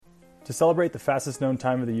To celebrate the fastest known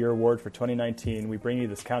time of the year award for 2019, we bring you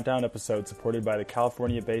this countdown episode supported by the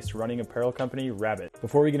California-based running apparel company, Rabbit.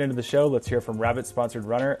 Before we get into the show, let's hear from Rabbit-sponsored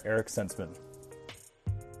runner, Eric Sensman.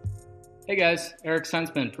 Hey guys, Eric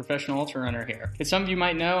Sensman, professional ultra runner here. As some of you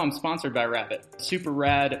might know, I'm sponsored by Rabbit, a super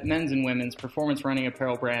rad men's and women's performance running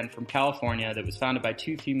apparel brand from California that was founded by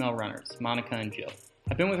two female runners, Monica and Jill.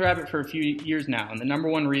 I've been with Rabbit for a few years now, and the number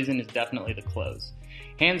one reason is definitely the clothes.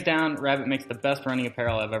 Hands down, Rabbit makes the best running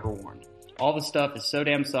apparel I've ever worn. All the stuff is so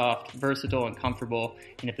damn soft, versatile, and comfortable,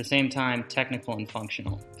 and at the same time, technical and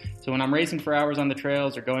functional. So when I'm racing for hours on the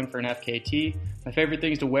trails or going for an FKT, my favorite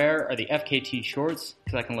things to wear are the FKT shorts,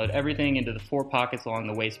 because I can load everything into the 4 pockets along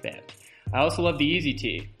the waistband. I also love the Easy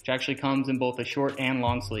Tee, which actually comes in both a short and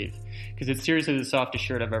long sleeve, because it's seriously the softest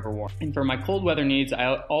shirt I've ever worn. And for my cold weather needs,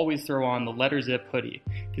 I always throw on the Letter Zip hoodie,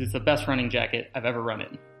 because it's the best running jacket I've ever run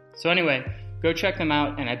in. So anyway, go check them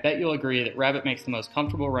out, and I bet you'll agree that Rabbit makes the most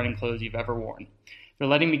comfortable running clothes you've ever worn. They're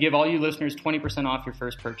letting me give all you listeners 20% off your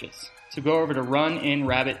first purchase. So go over to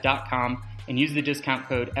runinrabbit.com and use the discount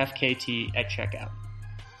code FKT at checkout.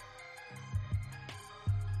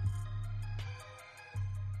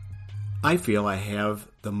 I feel I have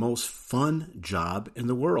the most fun job in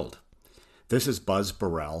the world. This is Buzz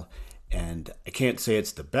Burrell, and I can't say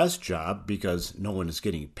it's the best job because no one is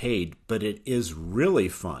getting paid, but it is really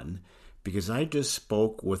fun because I just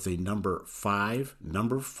spoke with the number 5,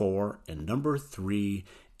 number 4, and number 3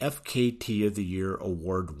 FKT of the Year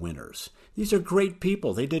award winners. These are great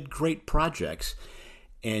people. They did great projects,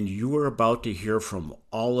 and you are about to hear from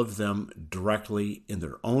all of them directly in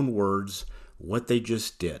their own words what they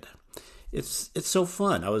just did. It's so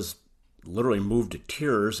fun. I was literally moved to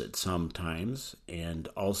tears at some times and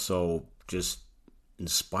also just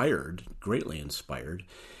inspired, greatly inspired.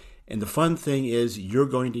 And the fun thing is you're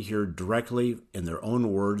going to hear directly in their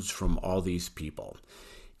own words from all these people.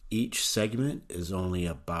 Each segment is only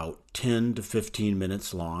about 10 to 15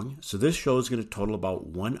 minutes long. So this show is going to total about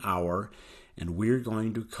 1 hour. And we're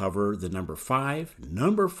going to cover the number 5,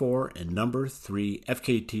 number 4, and number 3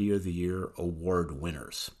 FKT of the Year award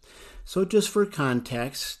winners. So just for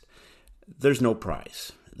context, there's no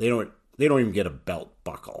prize. They don't even get a belt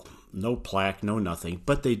buckle. No plaque, no nothing.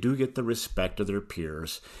 But they do get the respect of their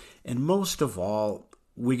peers. And most of all,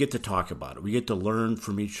 we get to talk about it. We get to learn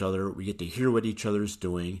from each other. We get to hear what each other's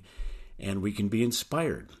doing. And we can be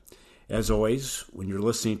inspired. As always, when you're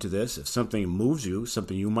listening to this, if something moves you,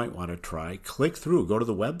 something you might want to try, click through, go to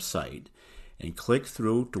the website, and click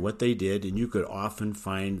through to what they did. And you could often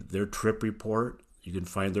find their trip report. You can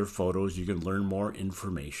find their photos. You can learn more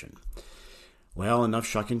information. Well, enough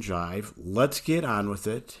shuck and jive. Let's get on with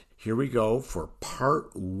it. Here we go for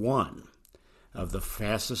part 1 of the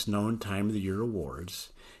fastest known time of the year awards.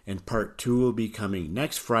 And part 2 will be coming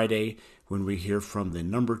next Friday when we hear from the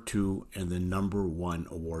number 2 and the number 1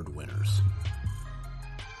 award winners.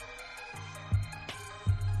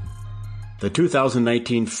 The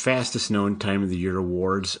 2019 Fastest Known Time of the Year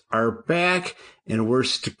Awards are back, and we're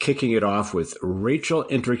kicking it off with Rachel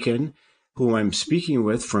Intrican, who I'm speaking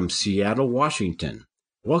with from Seattle, Washington.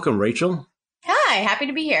 Welcome, Rachel. Hi, happy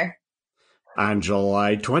to be here. On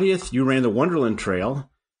July 20th, you ran the Wonderland Trail,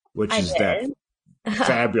 which is that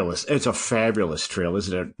fabulous. It's a fabulous trail,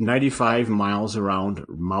 isn't it? 95 miles around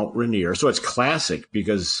Mount Rainier. So it's classic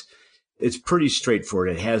because it's pretty straightforward.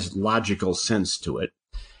 It has logical sense to it.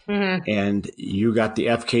 Mm-hmm. And you got the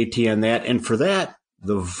FKT on that. And for that,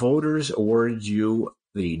 the voters awarded you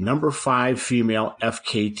the number 5 female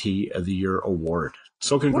FKT of the Year award.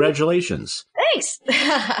 So congratulations. Thanks.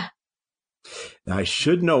 Now, I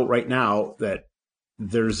should note right now that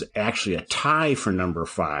there's actually a tie for number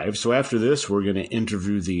 5. So after this, we're going to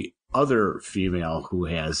interview the other female who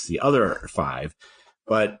has the other 5.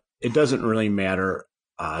 But it doesn't really matter.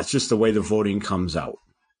 It's just the way the voting comes out.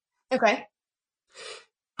 Okay.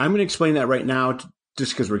 I'm going to explain that right now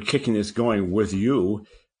just because we're kicking this going with you.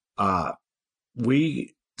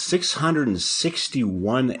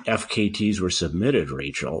 661 FKTs were submitted,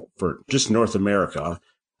 Rachel, for just North America.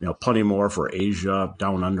 Plenty more for Asia,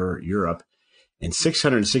 down under Europe. And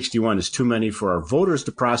 661 is too many for our voters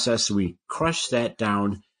to process. So we crushed that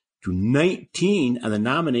down to 19 on the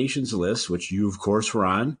nominations list, which you, of course, were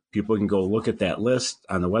on. People can go look at that list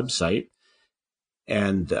on the website.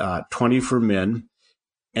 And 20 for men.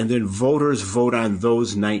 And then voters vote on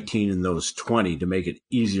those 19 and those 20 to make it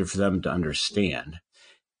easier for them to understand.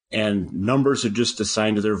 And numbers are just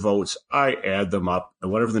assigned to their votes. I add them up,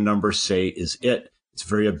 and whatever the numbers say is it. It's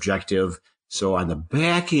very objective. So on the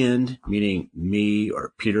back end, meaning me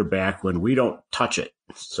or Peter Backwin, we don't touch it.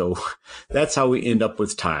 So that's how we end up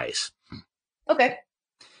with ties. Okay.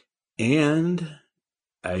 And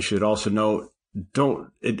I should also note,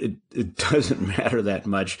 it doesn't matter that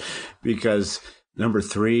much because number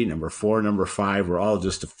 3, number 4, number 5 were all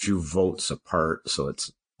just a few votes apart. So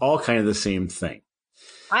it's all kind of the same thing.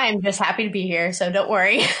 I am just happy to be here, so don't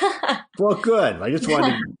worry. Well, good. I just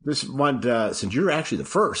wanted since you're actually the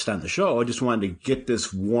first on the show, I just wanted to get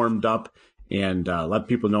this warmed up and let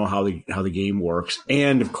people know how the game works.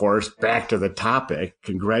 And of course, back to the topic,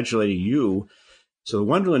 congratulating you. So the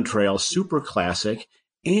Wonderland Trail, super classic,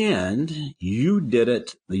 and you did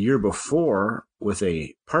it the year before with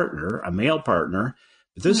a partner, a male partner.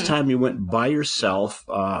 But this time you went by yourself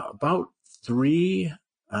about 3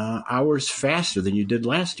 hours faster than you did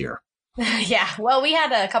last year. Yeah, well, we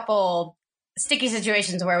had a couple sticky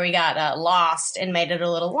situations where we got lost and made it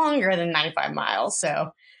a little longer than 95 miles.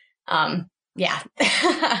 So, yeah,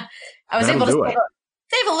 I was able to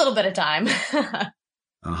save a little bit of time.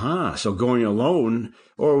 So going alone,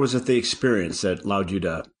 or was it the experience that allowed you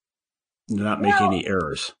to not make any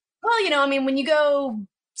errors? Well, when you go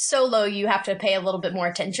solo, you have to pay a little bit more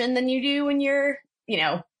attention than you do when you're,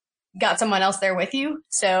 got someone else there with you.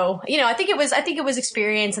 So, I think it was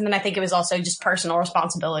experience. And then I think it was also just personal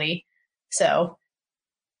responsibility. So.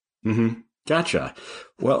 Gotcha.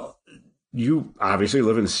 Well, you obviously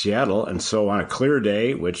live in Seattle. And so on a clear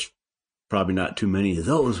day, which probably not too many of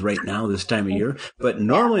those right now this time of year, but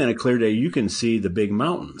normally on a clear day, you can see the big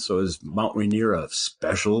mountain. So is Mount Rainier a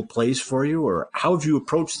special place for you, or how have you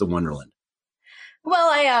approached the Wonderland?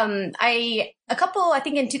 Well, I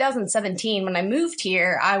think in 2017, when I moved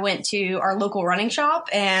here, I went to our local running shop,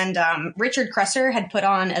 and Richard Kresser had put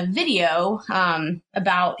on a video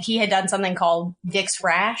he had done something called Dick's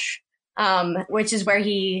Rash, which is where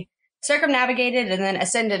he circumnavigated and then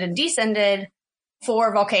ascended and descended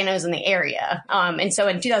 4 volcanoes in the area. And so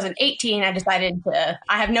in 2018, I decided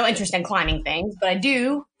I have no interest in climbing things, but I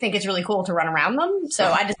do think it's really cool to run around them. So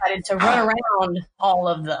I decided to run around all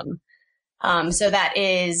of them. So that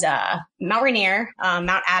is Mount Rainier,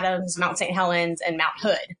 Mount Adams, Mount St. Helens, and Mount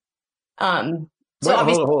Hood. Hold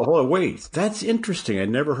on, wait. That's interesting. I'd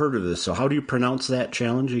never heard of this. So how do you pronounce that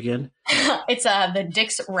challenge again? It's the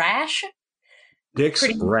Dick's Rash. Dick's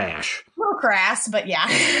Rash. A little crass, but yeah.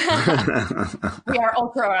 We are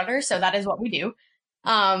ultra runners, so that is what we do.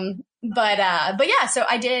 But yeah, so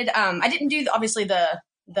I didn't do obviously the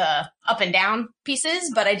up and down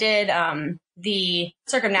pieces, but I did the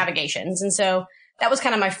circumnavigations. And so that was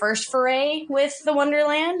kind of my first foray with the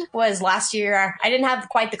Wonderland. Was last year. I didn't have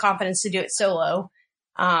quite the confidence to do it solo.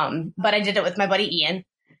 But I did it with my buddy Ian.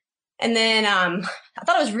 And then I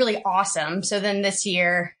thought it was really awesome. So then this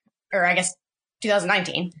year, or I guess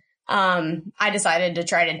 2019, I decided to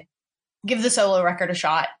try to give the solo record a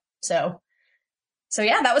shot. So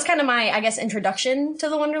yeah, that was kind of my, I guess, introduction to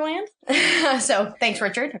the Wonderland. So thanks,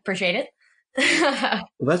 Richard. Appreciate it. Well,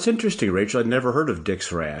 that's interesting, Rachel. I'd never heard of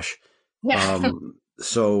Dick's Rash. Yeah.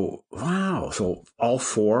 So, wow. So all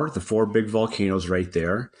 4, the 4 big volcanoes right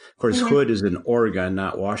there. Of course, Hood is in Oregon,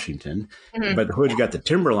 not Washington. But Hood's got the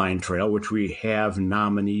Timberline Trail, which we have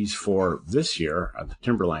nominees for this year on the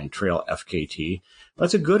Timberline Trail FKT.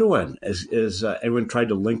 That's a good one. Is anyone tried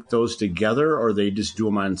to link those together, or they just do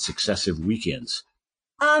them on successive weekends?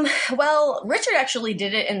 Well, Richard actually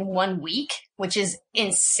did it in 1 week, which is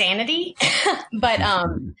insanity. But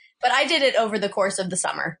I did it over the course of the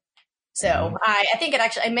summer. So I think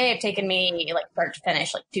it may have taken me like start to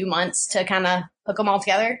finish, like 2 months to kind of hook them all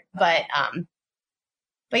together. But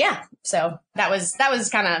yeah, so that was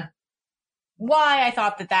kind of why I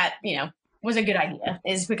thought that, was a good idea,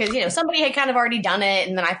 is because, somebody had kind of already done it.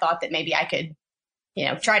 And then I thought that maybe I could,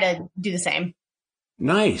 try to do the same.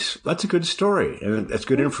 Nice. That's a good story. And that's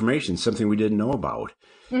good information, something we didn't know about.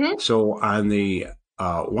 So on the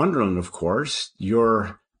Wonderland, of course,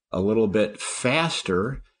 you're a little bit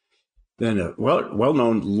faster than a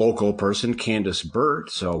well-known local person, Candace Burt.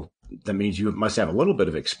 So that means you must have a little bit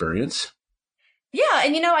of experience. Yeah,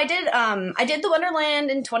 and I did the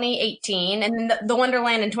Wonderland in 2018, and then the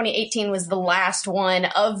Wonderland in 2018 was the last one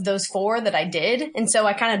of those 4 that I did, and so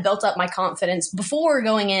I kind of built up my confidence before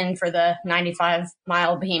going in for the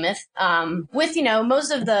 95-mile behemoth. With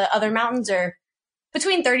most of the other mountains are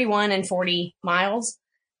between 31 and 40 miles.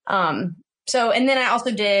 So, and then I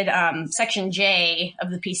also did Section J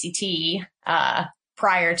of the PCT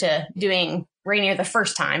prior to doing Rainier the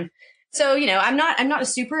first time. So, I'm not a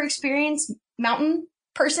super experienced mountain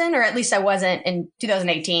person, or at least I wasn't in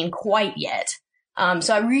 2018 quite yet.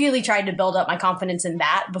 So I really tried to build up my confidence in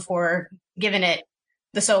that before giving it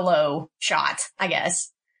the solo shot, I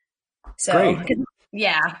guess. So,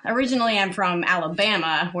 yeah, originally I'm from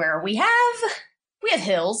Alabama, where we have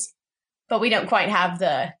hills, but we don't quite have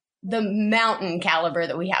the the mountain caliber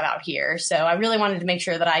that we have out here. So I really wanted to make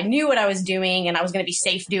sure that I knew what I was doing and I was going to be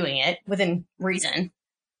safe doing it within reason.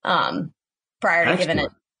 Prior to giving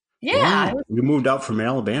it. Yeah. Wow. You moved out from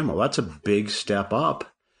Alabama. That's a big step up.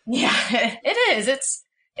 Yeah, it is.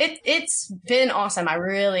 It's been awesome.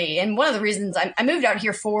 And one of the reasons I moved out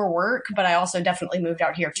here for work, but I also definitely moved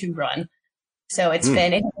out here to run. So it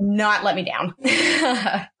did not let me down.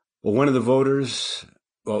 Well,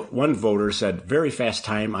 one voter said very fast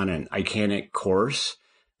time on an iconic course.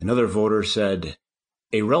 Another voter said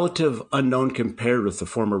a relative unknown compared with the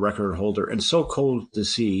former record holder, and so cool to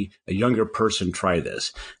see a younger person try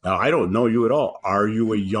this. Now, I don't know you at all. Are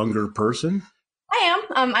you a younger person? I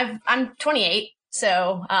am. I'm 28.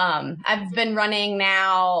 So, I've been running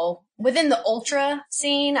now within the ultra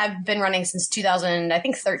scene. I've been running since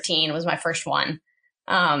 2013 was my first one.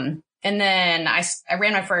 And then I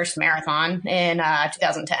ran my first marathon in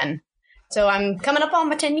 2010. So I'm coming up on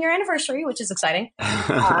my 10-year anniversary, which is exciting.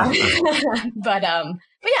 But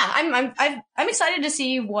yeah, I'm excited to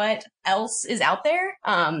see what else is out there.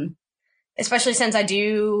 Especially since I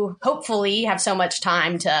do hopefully have so much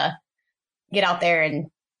time to get out there and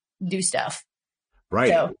do stuff. Right.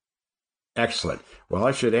 So. Excellent. Well,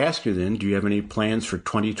 I should ask you then, do you have any plans for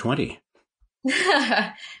 2020?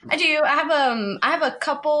 I do. I have a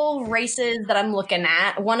couple races that I'm looking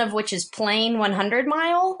at, one of which is plain 100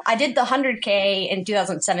 mile. I did the 100K in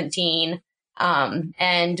 2017,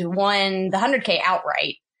 and won the 100K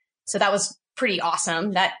outright. So that was pretty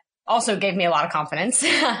awesome. That also gave me a lot of confidence.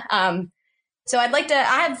 So I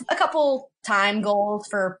have a couple time goals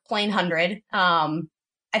for plain 100. I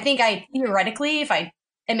think theoretically, if I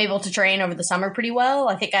am able to train over the summer pretty well,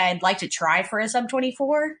 I think I'd like to try for a sub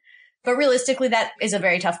 24. But realistically, that is a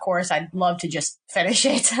very tough course. I'd love to just finish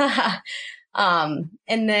it. And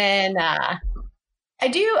then I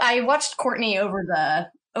watched Courtney over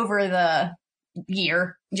the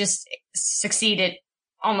year just succeed at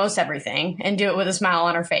almost everything and do it with a smile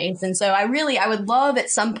on her face. And so I would love at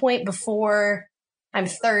some point before I'm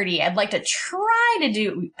 30, I'd like to try to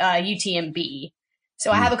do UTMB. So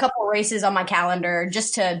I have a couple races on my calendar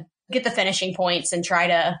just to get the finishing points and try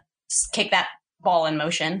to kick that ball in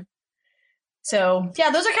motion. So yeah,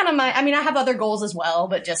 those are kind of I have other goals as well,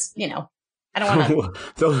 but just, I don't want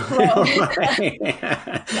to.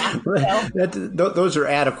 Those are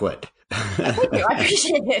adequate. Thank you. I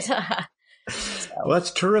appreciate it. Well,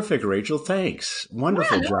 that's terrific, Rachel. Thanks.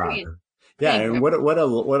 Wonderful job. Yeah, Thank and you. what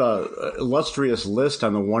a illustrious list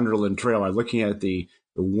on the Wonderland Trail. I'm looking at the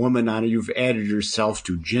woman on it. You've added yourself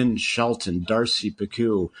to Jen Shelton, Darcy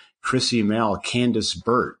Picou, Chrissy Mel, Candace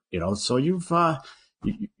Burt. So you've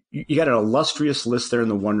you got an illustrious list there in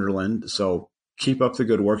the Wonderland. So keep up the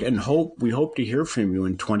good work, and we hope to hear from you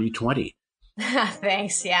in 2020.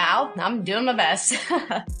 Thanks. Yeah, I'm doing my best.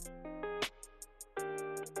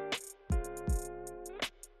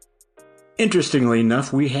 Interestingly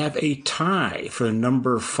enough, we have a tie for the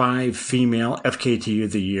number 5 female FKT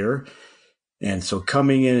of the year. And so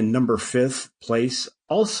coming in number 5th place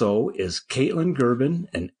also is Caitlin Gerben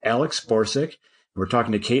and Alex Borsick. We're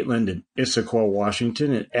talking to Caitlin in Issaquah,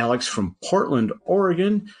 Washington, and Alex from Portland,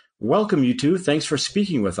 Oregon. Welcome, you two. Thanks for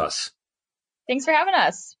speaking with us. Thanks for having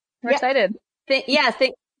us. We're excited.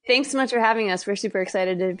 Thanks so much for having us. We're super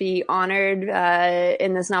excited to be honored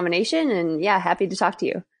in this nomination, and happy to talk to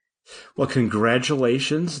you. Well,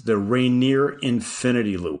 congratulations, the Rainier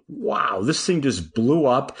Infinity Loop. Wow, this thing just blew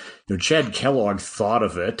up. Chad Kellogg thought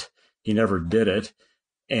of it. He never did it.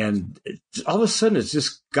 And all of a sudden, it's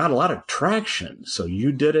just got a lot of traction. So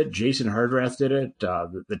you did it. Jason Hardrath did it.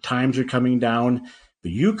 The times are coming down.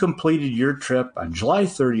 But you completed your trip on July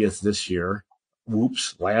 30th this year.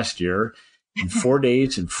 Last year. In 4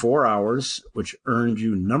 days and 4 hours, which earned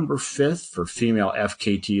you number 5th for female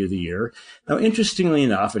FKT of the year. Now, interestingly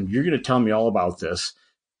enough, and you're going to tell me all about this,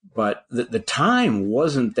 but the time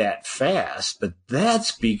wasn't that fast, but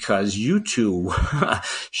that's because you two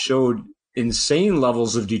showed insane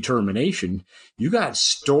levels of determination. You got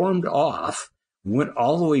stormed off, went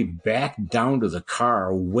all the way back down to the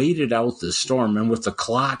car, waited out the storm, and with the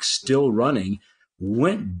clock still running,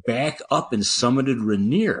 went back up and summited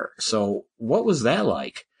Rainier. So what was that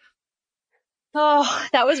like? Oh,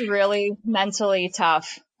 that was really mentally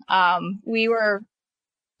tough. We were,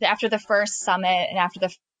 after the first summit and after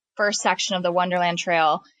the first section of the Wonderland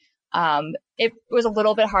Trail, it was a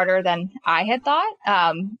little bit harder than I had thought.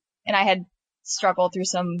 And I had struggled through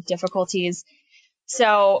some difficulties.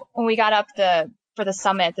 So when we got up for the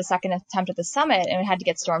summit, the second attempt at the summit, and we had to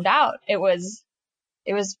get stormed out, it was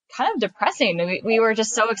kind of depressing. We were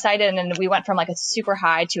just so excited, and we went from like a super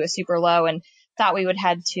high to a super low, and thought we would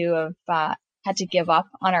head to have had to give up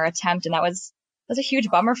on our attempt. And that was a huge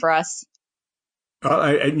bummer for us.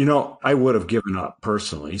 I would have given up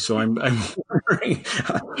personally. So I'm wondering,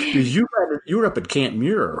 because you were up at Camp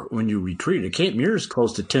Muir when you retreated. Camp Muir is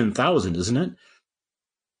close to 10,000, isn't it?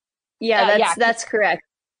 Yeah, that's correct.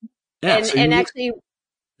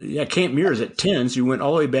 Yeah, Camp Muir is at 10, so you went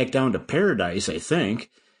all the way back down to Paradise, I think,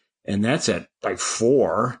 and that's at like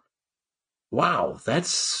 4. Wow,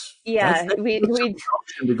 that's we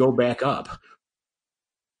to go back up.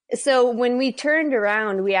 So when we turned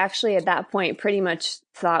around, we actually at that point pretty much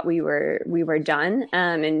thought we were done.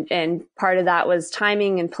 And part of that was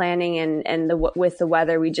timing and planning and with the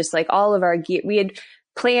weather, we just like all of our gear, we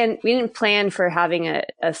didn't plan for having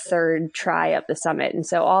a third try up the summit. And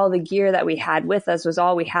so all the gear that we had with us was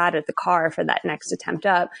all we had at the car for that next attempt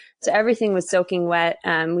up. So everything was soaking wet.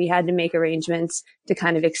 We had to make arrangements to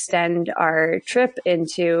kind of extend our trip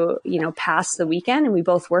into, past the weekend, and we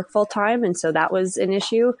both work full time. And so that was an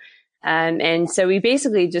issue. And so we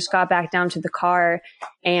basically just got back down to the car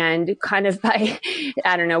and kind of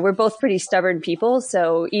we're both pretty stubborn people.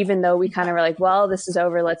 So even though we kind of were like, well, this is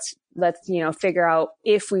over, let's, figure out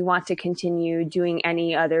if we want to continue doing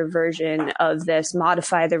any other version of this,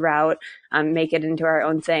 modify the route, make it into our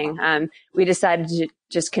own thing. We decided to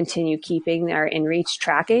just continue keeping our in-reach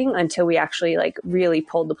tracking until we actually really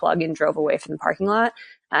pulled the plug and drove away from the parking lot.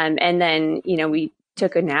 And then, we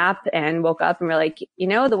took a nap and woke up and we're like,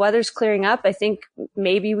 the weather's clearing up. I think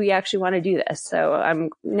maybe we actually want to do this. So I'm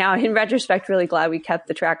now in retrospect really glad we kept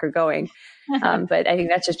the tracker going. But I think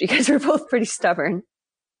that's just because we're both pretty stubborn.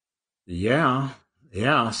 Yeah,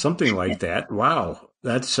 something like that. Wow.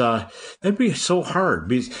 That's that'd be so hard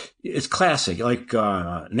because it's classic, like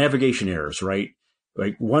navigation errors, right?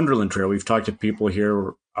 Like Wonderland Trail. We've talked to people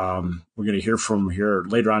here. We're going to hear from here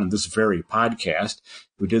later on in this very podcast.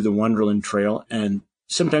 We did the Wonderland Trail, and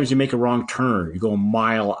sometimes you make a wrong turn. You go a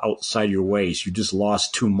mile outside your way, so you just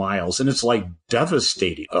lost 2 miles, and it's like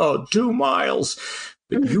devastating. Oh, 2 miles!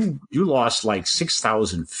 But you lost like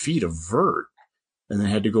 6,000 feet of vert, and then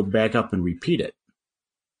had to go back up and repeat it.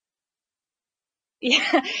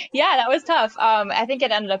 Yeah, that was tough. I think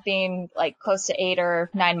it ended up being like close to 8 or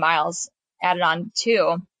 9 miles added on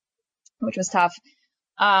too, which was tough.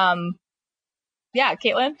 Caitlin, do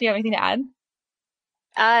you have anything to add?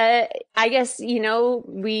 I guess,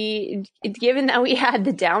 given that we had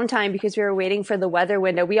the downtime because we were waiting for the weather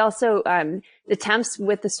window, we also, the temps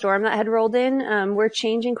with the storm that had rolled in, were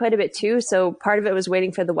changing quite a bit too. So part of it was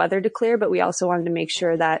waiting for the weather to clear, but we also wanted to make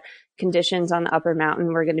sure that conditions on the upper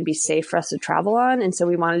mountain were going to be safe for us to travel on. And so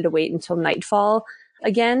we wanted to wait until nightfall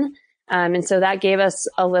again. And so that gave us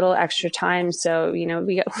a little extra time. So,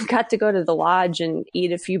 we got to go to the lodge and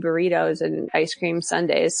eat a few burritos and ice cream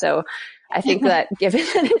sundaes. So I think that given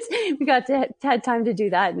that we got to had time to do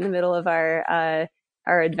that in the middle of our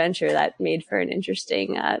adventure, that made for an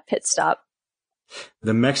interesting pit stop.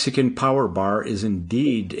 The Mexican Power Bar is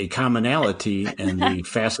indeed a commonality in the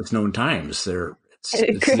fastest known times. It's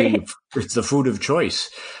the food of choice.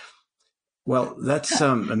 Well, that's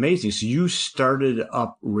amazing. So you started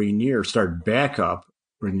back up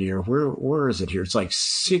Rainier. Where is it here? It's like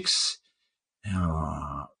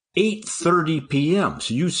 8:30 p.m.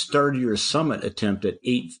 So you started your summit attempt at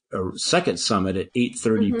second summit at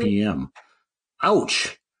 8:30 p.m.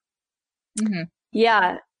 Ouch. Mm-hmm.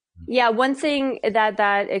 Yeah. One thing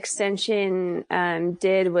that extension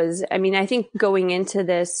did was, I think going into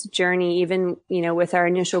this journey, even with our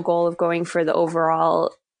initial goal of going for the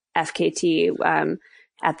overall FKT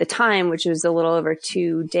at the time, which was a little over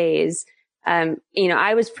 2 days, I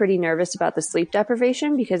was pretty nervous about the sleep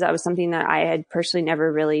deprivation because that was something that I had personally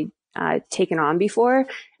never really taken on before.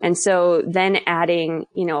 And so then adding,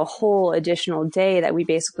 a whole additional day that we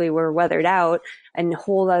basically were weathered out and a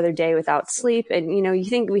whole other day without sleep. And, you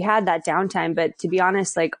think we had that downtime, but to be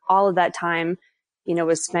honest, all of that time,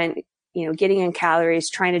 was spent, getting in calories,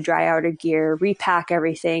 trying to dry out our gear, repack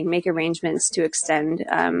everything, make arrangements to extend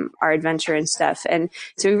our adventure and stuff. And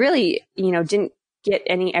so we really, didn't get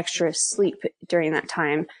any extra sleep during that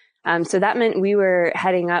time. So that meant we were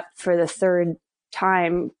heading up for the third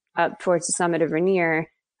time up towards the summit of Rainier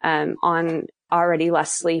on already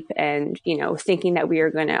less sleep and, thinking that we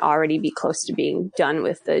were going to already be close to being done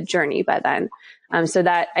with the journey by then. So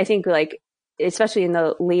that I think especially in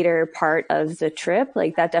the later part of the trip,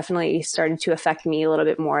 that definitely started to affect me a little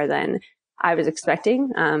bit more than I was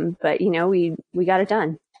expecting. But we got it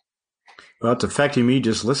done. Well, it's affecting me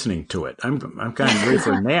just listening to it. I'm kind of ready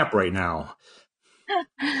for a nap right now.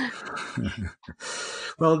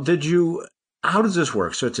 Well, how does this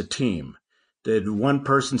work? So it's a team. Did one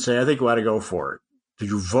person say, I think we ought to go for it? Did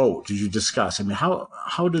you vote? Did you discuss? I mean,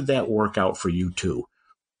 how did that work out for you two?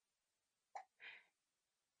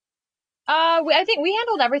 I think we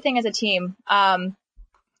handled everything as a team.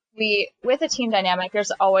 With a team dynamic, there's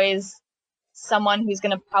always someone who's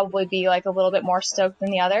going to probably be like a little bit more stoked than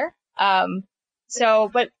the other.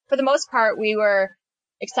 But for the most part, we were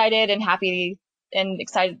excited and happy and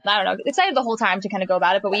excited. I don't know, excited the whole time to kind of go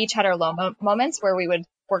about it. But we each had our low moments where we would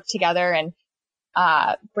work together and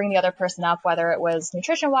bring the other person up, whether it was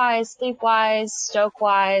nutrition wise, sleep wise, stoke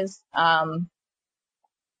wise. I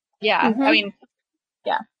mean,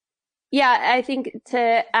 yeah. Yeah, I think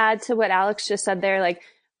to add to what Alex just said there, like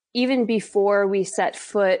even before we set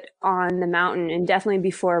foot on the mountain and definitely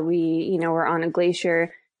before we, were on a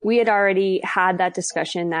glacier, we had already had that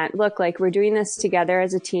discussion that, look, like we're doing this together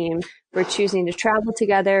as a team. We're choosing to travel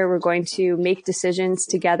together. We're going to make decisions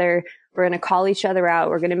together. We're going to call each other out.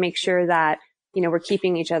 We're going to make sure that, we're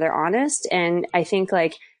keeping each other honest. And I think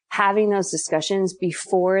like having those discussions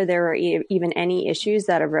before there were even any issues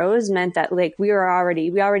that arose meant that like we already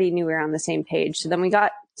knew we were on the same page. So then we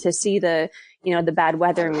got to see the bad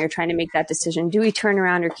weather and we were trying to make that decision. Do we turn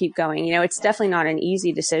around or keep going? It's definitely not an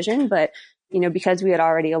easy decision, but because we had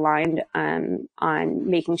already aligned on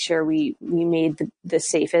making sure we made the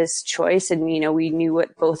safest choice and, we knew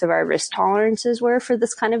what both of our risk tolerances were for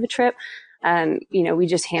this kind of a trip. We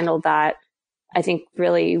just handled that, I think,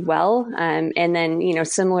 really well. And then,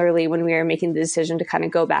 similarly, when we were making the decision to kind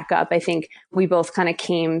of go back up, I think we both kind of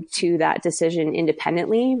came to that decision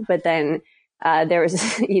independently. But then there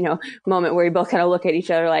was, moment where we both kind of look at each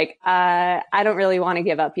other like, I don't really want to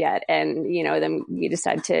give up yet. And, then we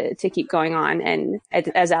decide to keep going on. And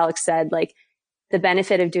as Alex said, like the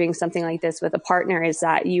benefit of doing something like this with a partner is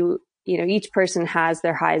that each person has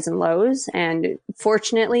their highs and lows. And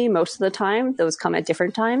fortunately, most of the time, those come at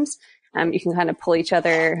different times. You can kind of pull each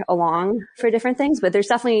other along for different things, but there's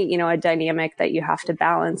definitely, a dynamic that you have to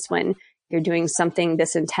balance when you're doing something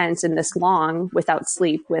this intense and this long without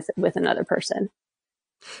sleep with another person.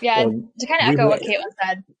 Yeah. To kind of echo what Caitlin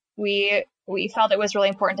said, we felt it was really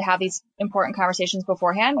important to have these important conversations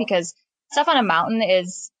beforehand because stuff on a mountain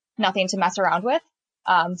is nothing to mess around with.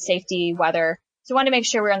 Safety, weather. So we wanted to make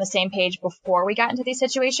sure we were on the same page before we got into these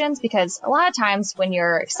situations because a lot of times when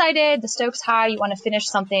you're excited, the stoke's high, you want to finish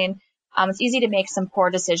something. It's easy to make some poor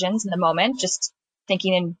decisions in the moment, just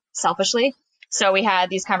thinking selfishly. So we had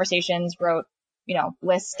these conversations, wrote,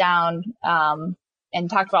 lists down, and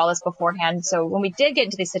talked about all this beforehand. So when we did get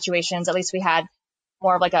into these situations, at least we had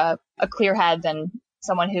more of like a clear head than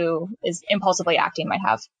someone who is impulsively acting might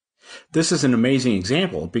have. This is an amazing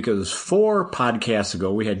example because 4 podcasts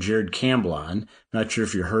ago, we had Jared Campbell on. Not sure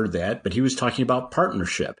if you heard that, but he was talking about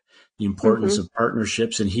partnership, the importance of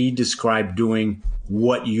partnerships. And he described doing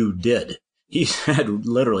what you did. He said,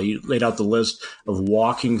 literally, laid out the list of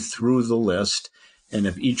walking through the list and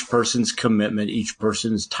of each person's commitment, each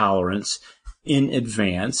person's tolerance in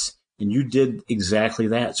advance. And you did exactly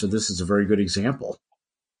that. So this is a very good example.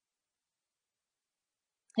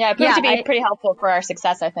 Yeah, it proved to be pretty helpful for our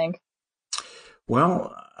success, I think.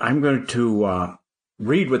 Well, I'm going to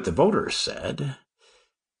read what the voters said.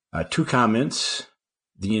 2 comments.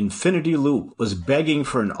 The Infinity Loop was begging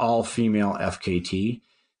for an all-female FKT.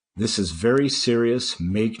 This is very serious.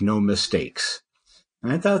 Make no mistakes.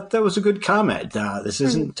 And I thought that was a good comment. This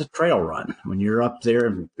isn't a trail run. When you're up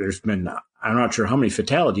there, there's been, I'm not sure how many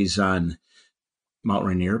fatalities on Mount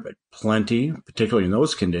Rainier, but plenty, particularly in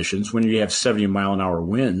those conditions when you have 70-mile-an-hour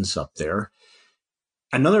winds up there.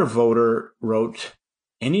 Another voter wrote,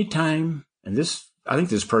 anytime, and I think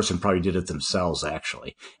this person probably did it themselves,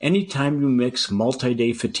 actually. Anytime you mix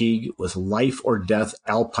multi-day fatigue with life or death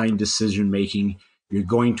alpine decision-making, you're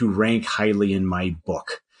going to rank highly in my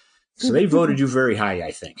book. So they voted you very high,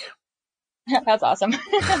 I think. That's awesome.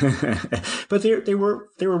 But they were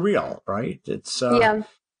real, right? It's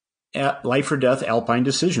life or death alpine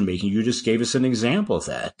decision making. You just gave us an example of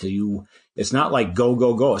that. It's not like go,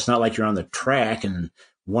 go, go. It's not like you're on the track and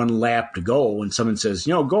one lap to go and someone says,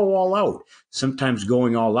 go all out. Sometimes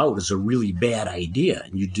going all out is a really bad idea,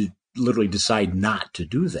 and you literally decide not to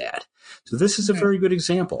do that. So this is a very good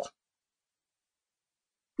example.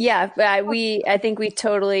 Yeah, I think we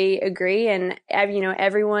totally agree. And,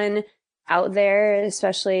 everyone out there,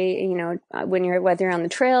 especially, whether you're on the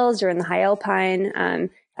trails or in the high alpine,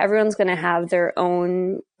 everyone's going to have their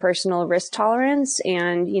own personal risk tolerance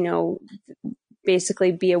and,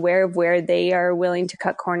 basically be aware of where they are willing to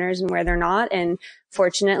cut corners and where they're not. And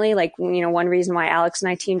fortunately, one reason why Alex and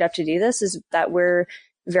I teamed up to do this is that we're,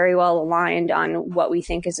 very well aligned on what we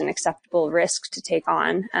think is an acceptable risk to take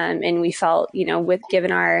on. And we felt, with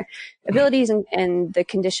given our abilities and the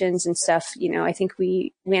conditions and stuff, I think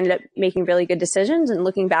we ended up making really good decisions. And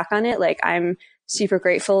looking back on it, like, I'm super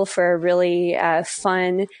grateful for a really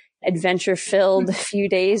fun, adventure-filled few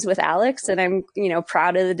days with Alex. And I'm,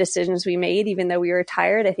 proud of the decisions we made, even though we were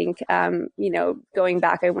tired. I think, going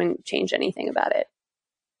back, I wouldn't change anything about it.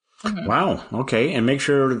 Wow. Okay. And make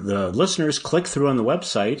sure the listeners click through on the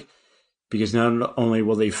website, because not only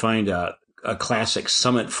will they find a classic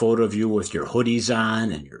summit photo of you with your hoodies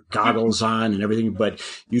on and your goggles on and everything, but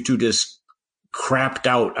you two just crapped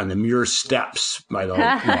out on the Muir steps by the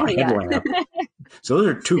headlamp. So those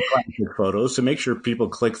are two classic photos. So make sure people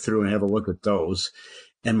click through and have a look at those.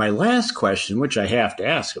 And my last question, which I have to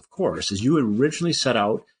ask, of course, is you originally set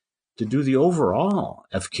out to do the overall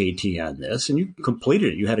FKT on this, and you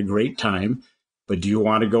completed it. You had a great time, but do you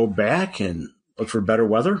want to go back and look for better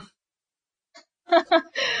weather?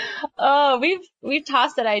 Oh, we've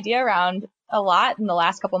tossed that idea around a lot in the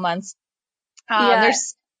last couple months. I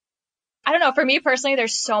don't know. For me personally,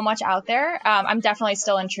 there's so much out there. I'm definitely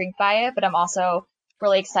still intrigued by it, but I'm also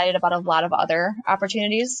really excited about a lot of other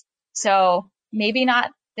opportunities. So maybe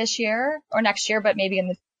not this year or next year, but maybe in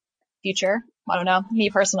the future. I don't know.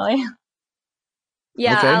 Me personally.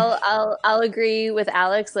 Yeah, Okay. I'll agree with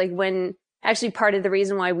Alex. Like, when actually part of the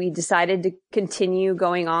reason why we decided to continue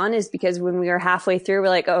going on is because when we were halfway through, we're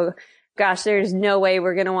like, oh gosh, there's no way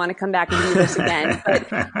we're going to want to come back and do this again. But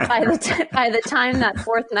by the time that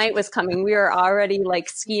fourth night was coming, we were already like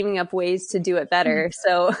scheming up ways to do it better.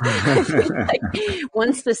 So I feel like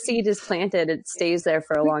once the seed is planted, it stays there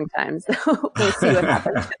for a long time. So we'll see what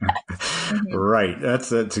happens with that. Right.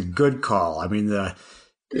 That's a good call. I mean,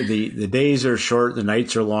 the days are short, the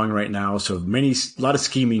nights are long right now, so a lot of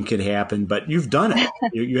scheming could happen, but you've done it.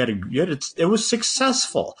 It was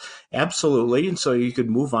successful. Absolutely. And so you could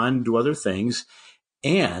move on and do other things.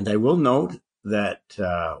 And I will note that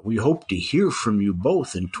we hope to hear from you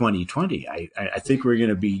both in 2020. I think we're going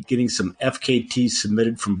to be getting some FKT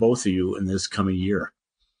submitted from both of you in this coming year.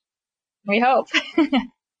 We hope.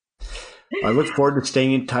 I look forward to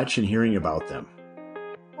staying in touch and hearing about them.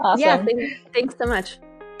 Awesome. Yeah, thanks so much.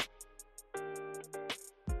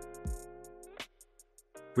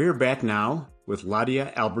 We're back now with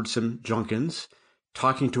Ladia Albertson Junkins,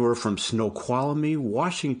 talking to her from Snoqualmie,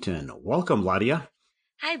 Washington. Welcome, Ladia.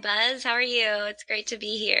 Hi, Buzz. How are you? It's great to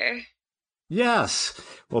be here. Yes.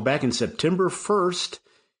 Well, back in September 1st,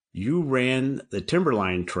 you ran the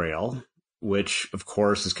Timberline Trail, which, of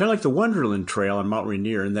course, is kind of like the Wonderland Trail on Mount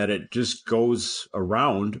Rainier in that it just goes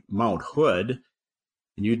around Mount Hood.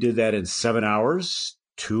 And you did that in 7 hours,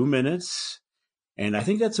 2 minutes. And I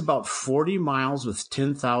think that's about 40 miles with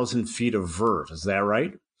 10,000 feet of vert. Is that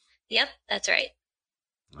right? Yep, that's right.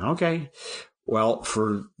 Okay. Well,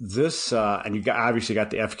 for this, and you obviously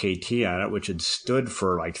got the FKT on it, which had stood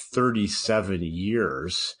for like 37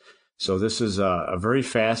 years. So this is a very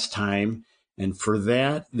fast time. And for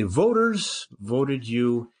that, the voters voted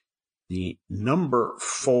you the number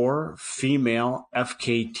 4 female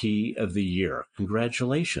FKT of the year.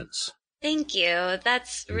 Congratulations. Thank you.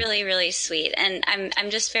 That's really, really sweet. And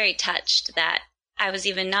I'm just very touched that I was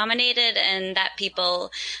even nominated and that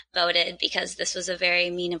people voted, because this was a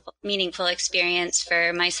very meaningful experience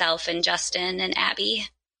for myself and Justin and Abby.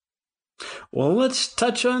 Well, let's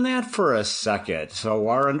touch on that for a second. So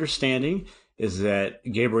our understanding is that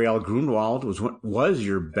Gabrielle Grunwald was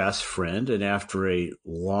your best friend, and after a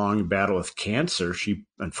long battle with cancer, she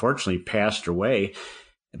unfortunately passed away.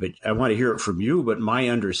 But I want to hear it from you. But my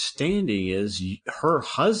understanding is her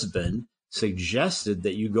husband suggested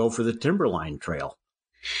that you go for the Timberline Trail.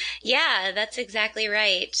 Yeah, that's exactly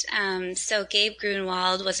right. So Gabe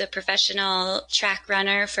Grunwald was a professional track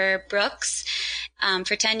runner for Brooks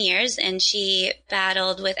for 10 years, and she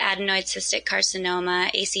battled with adenoid cystic carcinoma,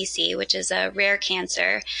 ACC, which is a rare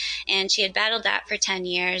cancer. And she had battled that for 10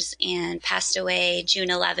 years and passed away June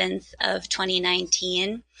 11th of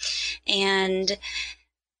 2019. And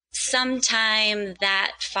sometime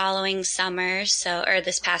that following summer, or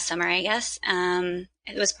this past summer, I guess,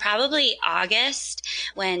 it was probably August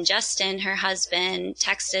when Justin, her husband,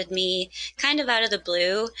 texted me kind of out of the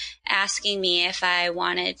blue, asking me if I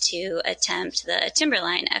wanted to attempt the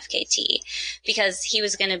Timberline FKT, because he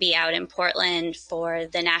was going to be out in Portland for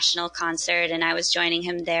the national concert, and I was joining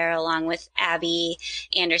him there along with Abby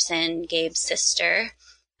Anderson, Gabe's sister.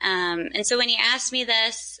 And so when he asked me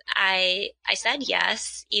this, I said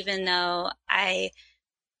yes, even though I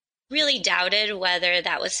really doubted whether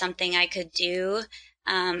that was something I could do.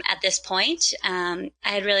 at this point. I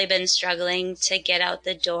had really been struggling to get out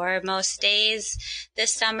the door most days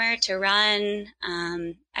this summer to run.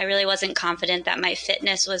 I really wasn't confident that my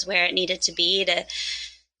fitness was where it needed to be to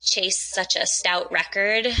chase such a stout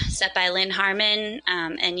record set by Lynn Harmon.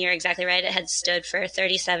 And you're exactly right. It had stood for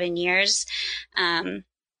 37 years.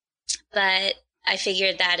 But I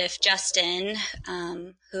figured that if Justin,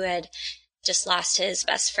 who had just lost his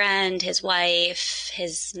best friend, his wife,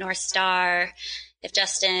 his North Star, if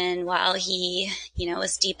Justin, while he,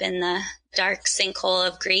 was deep in the dark sinkhole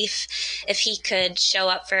of grief, if he could show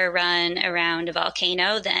up for a run around a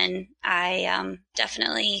volcano, then I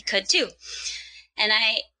definitely could too. And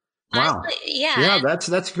wow. honestly, yeah. Yeah,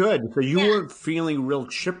 that's good. So you weren't feeling real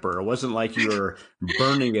chipper. It wasn't like you were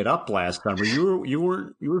burning it up last summer.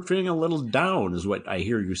 You were feeling a little down, is what I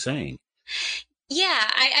hear you saying. Yeah,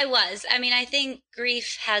 I was. I mean, I think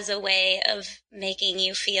grief has a way of making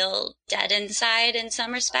you feel dead inside in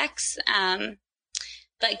some respects.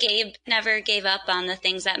 But Gabe never gave up on the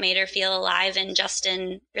things that made her feel alive, and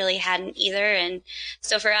Justin really hadn't either. And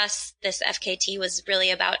so for us, this FKT was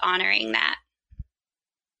really about honoring that.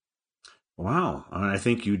 Wow. I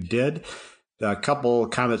think you did. A couple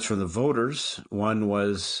comments from the voters. One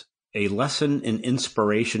was a lesson in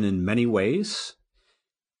inspiration in many ways.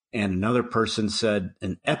 And another person said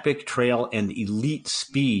an epic trail and elite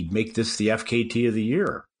speed make this the FKT of the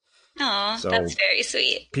year. Oh, so, that's very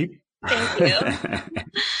sweet. Thank you.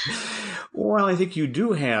 Well, I think you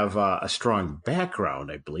do have a strong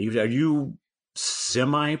background, I believe. Are you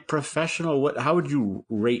semi-professional? How would you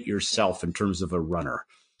rate yourself in terms of a runner?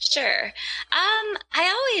 Sure.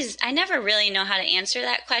 I never really know how to answer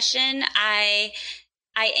that question. I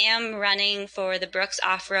am running for the Brooks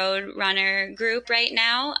Off-Road Runner group right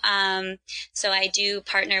now. So I do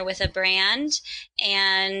partner with a brand,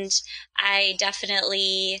 and I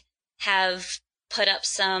definitely have put up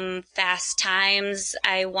some fast times.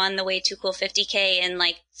 I won the Way Too Cool 50K in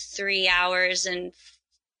like 3 hours and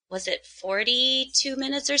was it 42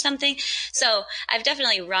 minutes or something? So I've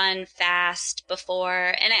definitely run fast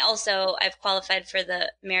before. And I've qualified for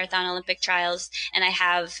the Marathon Olympic trials, and I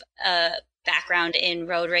have a background in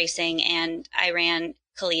road racing, and I ran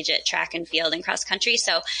collegiate track and field and cross country.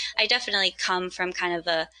 So I definitely come from kind of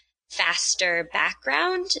a faster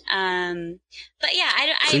background. But yeah,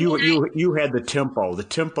 you had the tempo. The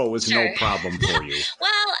tempo was sure. No problem for you.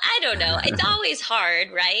 Well, I don't know. It's always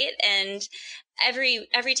hard, right? And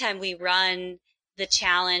every time we run, the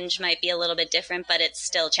challenge might be a little bit different, but it's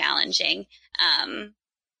still challenging.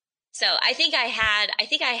 So I think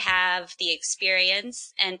I have the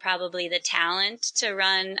experience and probably the talent to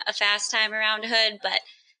run a fast time around Hood, but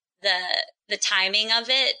the timing of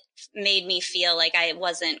it made me feel like I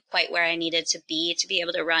wasn't quite where I needed to be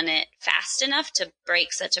able to run it fast enough to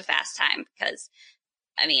break such a fast time, because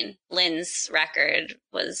I mean, Lynn's record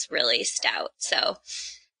was really stout. So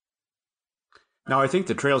now I think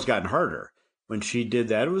the trail's gotten harder. When she did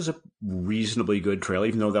that, it was a reasonably good trail,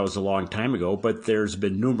 even though that was a long time ago. But there's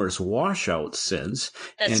been numerous washouts since.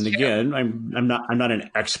 That's and true. Again, I'm not an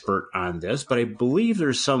expert on this, but I believe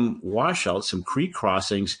there's some washouts, some creek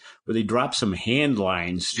crossings where they drop some hand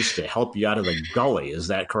lines just to help you out of the gully. Is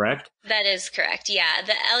that correct? That is correct. Yeah,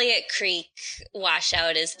 the Elliott Creek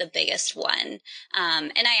washout is the biggest one.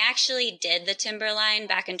 And I actually did the Timberline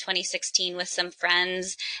back in 2016 with some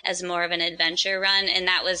friends as more of an adventure run, and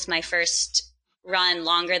that was my first run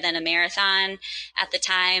longer than a marathon at the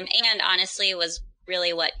time, and honestly was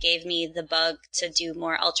really what gave me the bug to do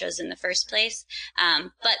more ultras in the first place.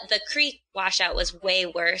 But the creek washout was way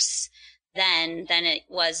worse than it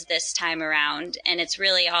was this time around, and it's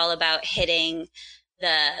really all about hitting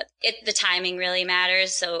the timing really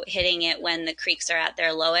matters. So hitting it when the creeks are at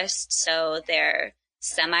their lowest, so they're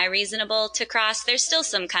semi-reasonable to cross. There's still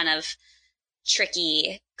some kind of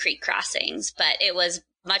tricky creek crossings, but it was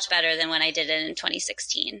much better than when I did it in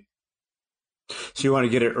 2016. So you want to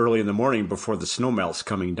get it early in the morning before the snow melt's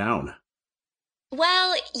coming down?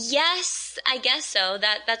 Well, yes, I guess so.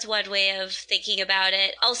 That's one way of thinking about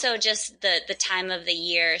it. Also, just the time of the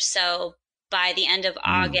year. So by the end of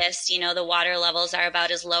August, the water levels are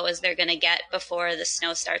about as low as they're going to get before the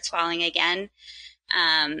snow starts falling again.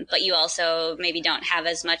 But you also maybe don't have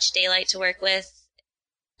as much daylight to work with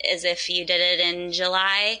as if you did it in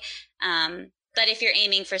July. But if you're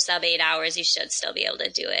aiming for sub 8 hours, you should still be able to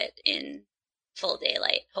do it in full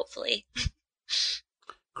daylight, hopefully.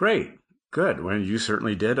 Great. Good. Well, you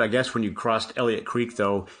certainly did. I guess when you crossed Elliott Creek,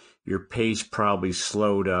 though, your pace probably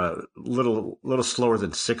slowed a little slower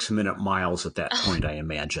than 6-minute miles at that point, I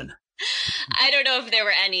imagine. I don't know if there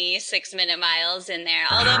were any 6-minute miles in there,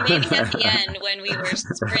 although maybe at the end when we were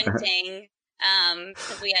sprinting,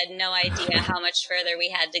 because we had no idea how much further we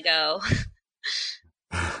had to go.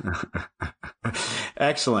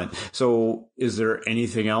 Excellent. So is there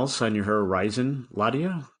anything else on your horizon,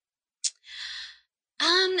 Ladia?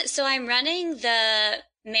 So I'm running the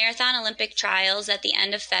Marathon Olympic Trials at the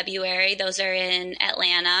end of February. Those are in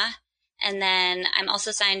Atlanta. And then I'm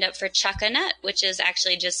also signed up for Chuckanut, which is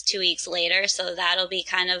actually just 2 weeks later. So that'll be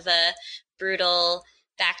kind of a brutal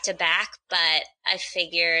back-to-back, but I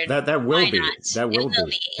figured that will be. Not? That will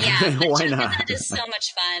be. Yeah, but why Chuckanut not? is so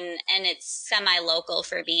much fun, and it's semi-local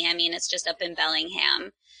for me. I mean, it's just up in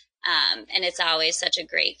Bellingham, and it's always such a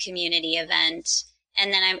great community event.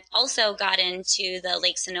 And then I also got into the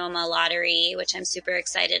Lake Sonoma Lottery, which I'm super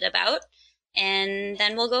excited about, and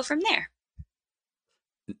then we'll go from there.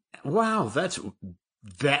 Wow,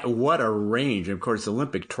 what a range. Of course,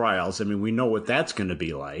 Olympic trials, I mean, we know what that's going to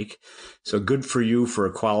be like. So good for you for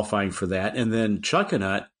qualifying for that. And then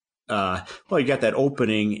Chuckanut, you got that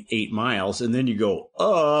opening 8 miles, and then you go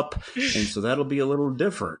up, and so that'll be a little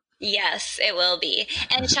different. Yes, it will be.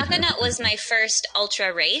 And Chuckanut was my first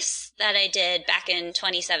ultra race that I did back in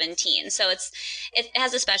 2017. So it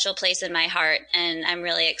has a special place in my heart, and I'm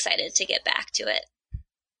really excited to get back to it.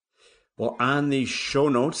 Well, on the show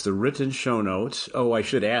notes, the written show notes, I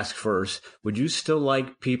should ask first, would you still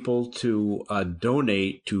like people to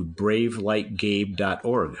donate to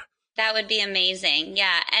bravelikegabe.org? That would be amazing.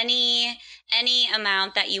 Yeah, any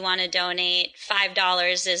amount that you want to donate,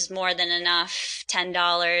 $5 is more than enough, $10,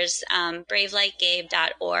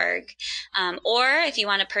 bravelikegabe.org. Or if you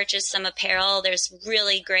want to purchase some apparel, there's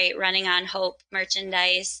really great Running on Hope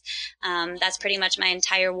merchandise. That's pretty much my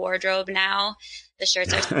entire wardrobe now. The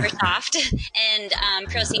shirts are super soft, and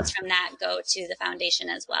proceeds from that go to the foundation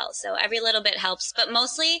as well. So every little bit helps, but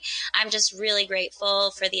mostly I'm just really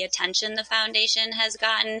grateful for the attention the foundation has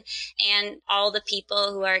gotten and all the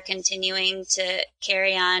people who are continuing to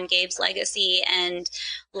carry on Gabe's legacy and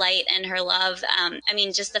light and her love. I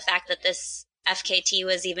mean, just the fact that this FKT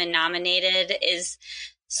was even nominated is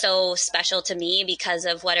so special to me because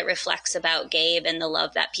of what it reflects about Gabe and the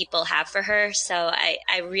love that people have for her. So I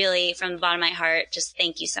really, from the bottom of my heart, just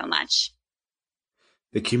thank you so much.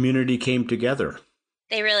 The community came together.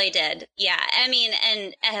 They really did. Yeah. I mean,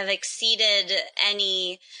 and have exceeded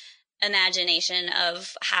any imagination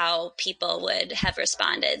of how people would have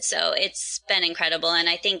responded. So it's been incredible. And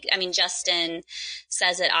I think, Justin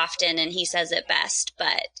says it often and he says it best,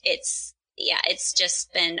 but it's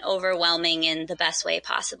just been overwhelming in the best way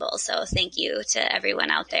possible. So thank you to everyone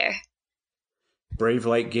out there.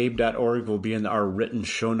 bravelikegabe.org will be in our written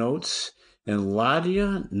show notes. And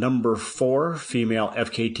Ladia, number 4, female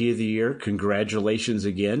FKT of the year. Congratulations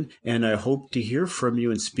again. And I hope to hear from you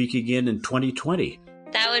and speak again in 2020.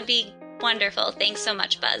 That would be wonderful. Thanks so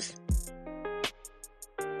much, Buzz.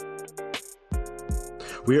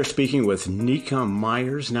 We are speaking with Nika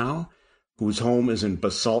Myers now, whose home is in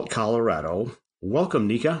Basalt, Colorado. Welcome,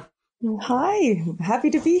 Nika. Hi, happy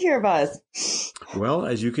to be here, Buzz. Well,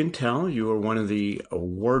 as you can tell, you are one of the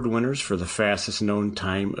award winners for the Fastest Known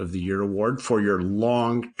Time of the Year award for your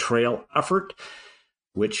long trail effort,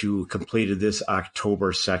 which you completed this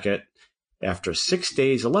October 2nd after 6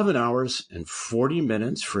 days, 11 hours, and 40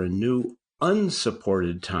 minutes for a new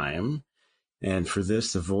unsupported time. And for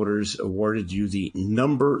this, the voters awarded you the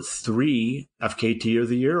number 3 FKT of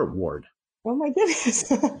the Year award. Oh my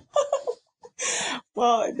goodness.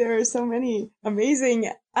 Well, there are so many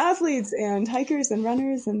amazing athletes and hikers and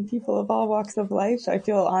runners and people of all walks of life. I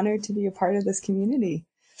feel honored to be a part of this community.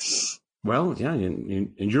 Well, yeah,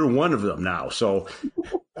 and you're one of them now. So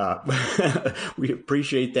we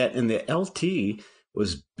appreciate that. And the LT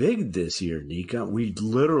was big this year, Nika. We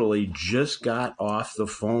literally just got off the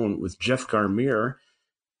phone with Jeff Garmier,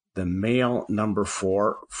 the male number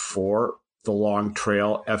 4 for the Long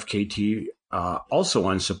Trail FKT, also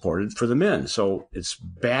unsupported for the men. So it's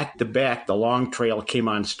back to back. The Long Trail came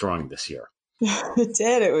on strong this year. It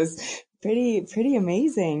did. It was pretty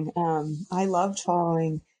amazing. I loved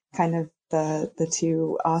following kind of the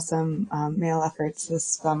two awesome male efforts this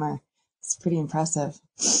summer. It's pretty impressive.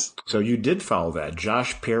 So you did follow that.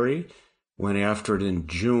 Josh Perry went after it in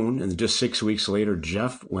June, and just 6 weeks later,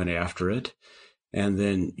 Jeff went after it. And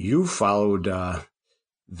then you followed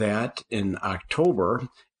that in October,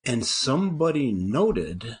 and somebody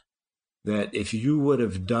noted that if you would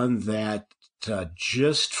have done that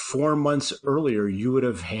just 4 months earlier, you would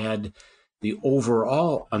have had the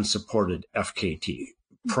overall unsupported FKT.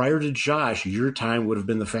 Prior to Josh, your time would have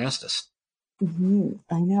been the fastest. Mm-hmm.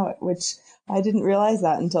 I know it, which I didn't realize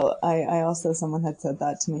that until I also, someone had said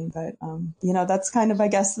that to me. But, that's kind of, I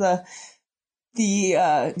guess, the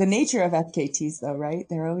nature of FKTs though, right?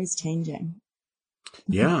 They're always changing.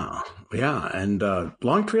 Yeah, yeah. And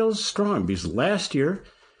Long Trail is strong because last year,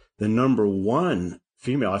 the number one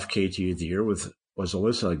female FKT of the year was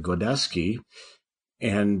Alyssa Godeski,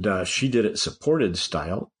 and she did it supported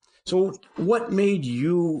style. So what made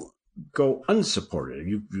you go unsupported?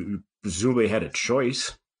 You presumably had a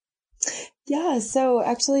choice. Yeah, so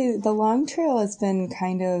actually the Long Trail has been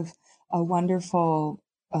kind of a wonderful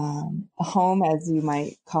home, as you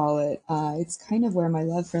might call it. It's kind of where my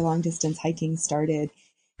love for long distance hiking started.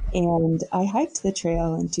 And I hiked the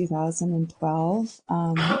trail in 2012,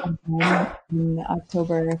 and then in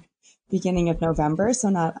October, beginning of November, so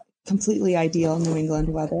not completely ideal New England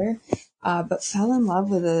weather, but fell in love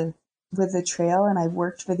with the trail, and I've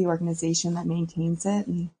worked for the organization that maintains it,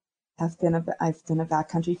 and I've been a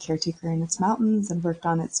backcountry caretaker in its mountains and worked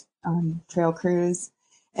on its trail crews.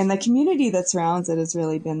 And the community that surrounds it has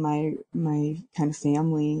really been my kind of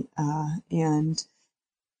family, and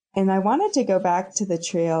I wanted to go back to the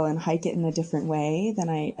trail and hike it in a different way than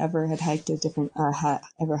I ever had hiked a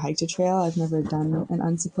trail. I've never done an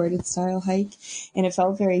unsupported style hike, and it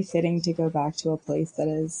felt very fitting to go back to a place that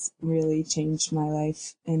has really changed my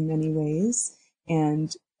life in many ways.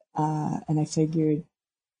 And I figured,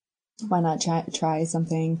 why not try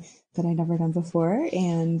something that I'd never done before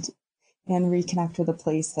and reconnect with a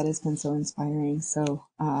place that has been so inspiring. So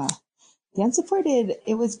the unsupported,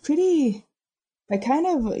 it was pretty. I kind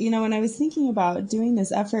of, when I was thinking about doing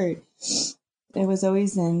this effort, it was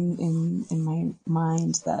always in my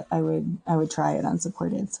mind that I would try it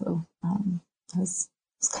unsupported. So it's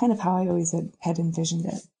kind of how I always had envisioned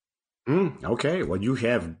it. Okay, well, you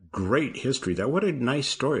have great history. What a nice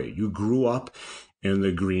story. You grew up in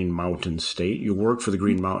the Green Mountain State. You worked for the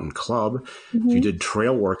Green Mountain Club. Mm-hmm. You did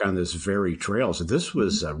trail work on this very trail. So this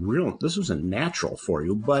was a natural for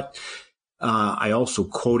you, but I also,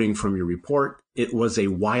 quoting from your report, it was a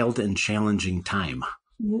wild and challenging time.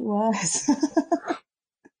 It was.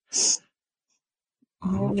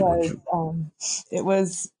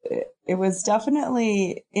 It was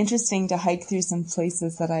definitely interesting to hike through some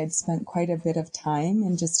places that I'd spent quite a bit of time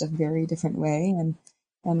in just a very different way,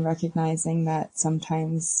 and recognizing that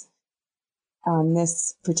sometimes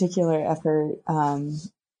this particular effort,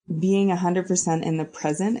 being 100% in the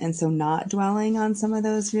present, and so not dwelling on some of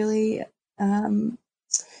those really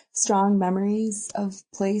strong memories of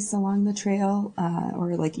place along the trail,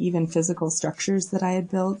 or like even physical structures that I had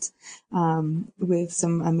built with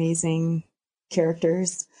some amazing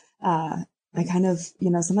characters. I kind of,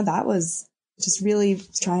 some of that was just really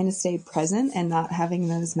trying to stay present and not having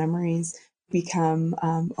those memories become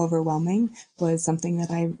overwhelming was something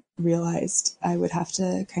that I realized I would have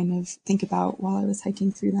to kind of think about while I was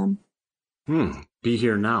hiking through them. Be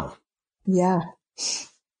here now. Yeah.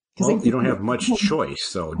 Well, you don't have much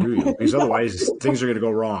choice, though, do you? Because otherwise, things are going to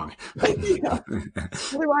go wrong. Yeah.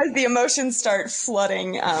 Otherwise, the emotions start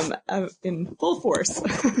flooding in full force.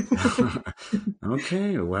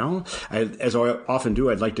 Okay, well, as I often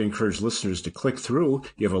do, I'd like to encourage listeners to click through.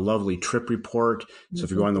 You have a lovely trip report. So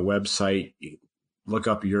if you go on the website, you look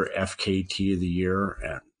up your FKT of the year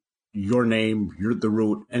and your name, the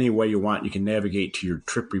route, any way you want, you can navigate to your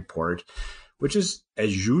trip report, which is,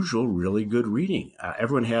 as usual, really good reading.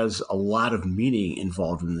 Everyone has a lot of meaning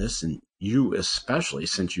involved in this, and you especially,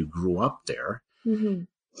 since you grew up there. Mm-hmm.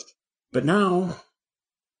 But now,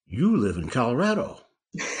 you live in Colorado.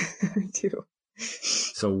 I do.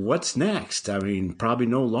 So what's next? I mean, probably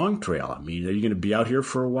no Long Trail. I mean, are you going to be out here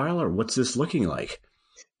for a while, or what's this looking like?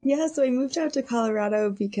 Yeah, so I moved out to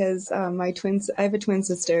Colorado because I have a twin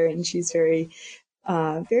sister, and she's very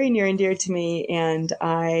near and dear to me, and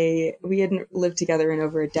we hadn't lived together in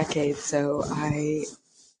over a decade, so I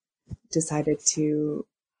decided to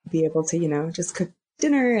be able to, just cook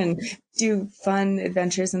dinner and do fun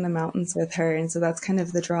adventures in the mountains with her. And so that's kind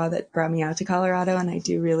of the draw that brought me out to Colorado, and I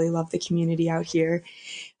do really love the community out here.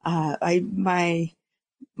 My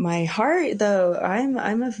heart, though,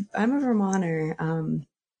 I'm a Vermonter.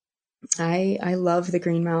 I love the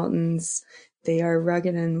Green Mountains. They are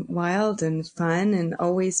rugged and wild and fun and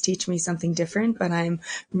always teach me something different, but I'm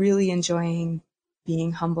really enjoying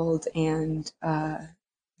being humbled and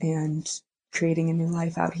creating a new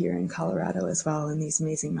life out here in Colorado as well, in these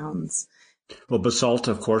amazing mountains. Well, Basalt,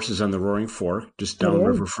 of course, is on the Roaring Fork, just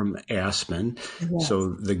downriver from Aspen. Yes. So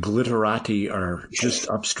the Glitterati are just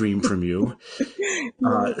upstream from you.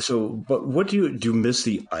 But what do you miss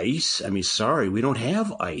the ice? I mean, sorry, we don't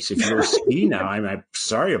have ice. If you go ski now, I'm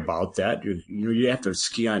sorry about that. You have to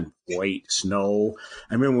ski on white snow.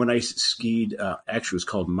 I remember when I skied, actually it was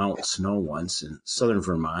called Mount Snow once in southern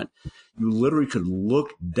Vermont. You literally could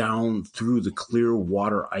look down through the clear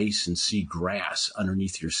water ice and see grass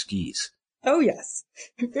underneath your skis. Oh, yes.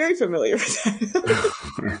 Very familiar with that.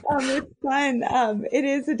 It's fun. It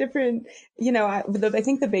is a different, I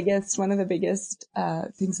think one of the biggest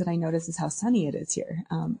things that I notice is how sunny it is here.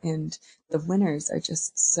 And the winters are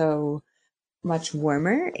just so much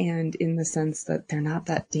warmer, and in the sense that they're not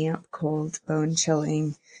that damp, cold,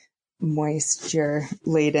 bone-chilling,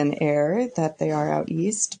 moisture-laden air that they are out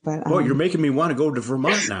east. But you're making me want to go to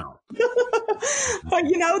Vermont now. But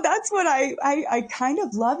that's what I kind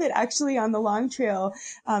of love it. Actually, on the Long Trail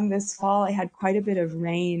this fall, I had quite a bit of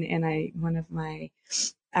rain, and one of my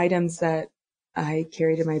items that I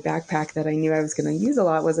carried in my backpack that I knew I was going to use a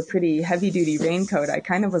lot was a pretty heavy-duty raincoat. I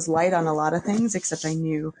kind of was light on a lot of things, except I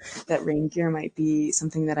knew that rain gear might be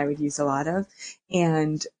something that I would use a lot of.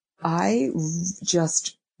 And I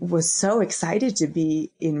just was so excited to be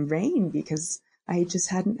in rain because I just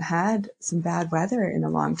hadn't had some bad weather in a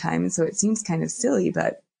long time. And so it seems kind of silly,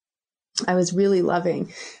 but I was really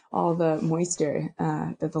loving all the moisture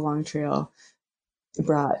that the Long Trail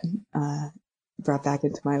brought back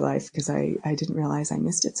into my life, because I didn't realize I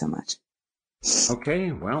missed it so much.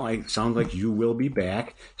 Okay, well, it sounds like you will be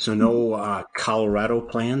back. So no Colorado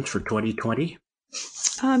plans for 2020?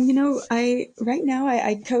 Right now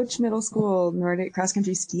I coach middle school Nordic cross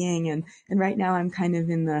country skiing, and right now I'm kind of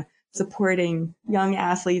in the supporting young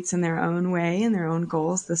athletes in their own way and their own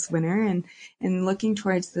goals this winter, and looking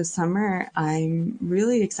towards the summer, I'm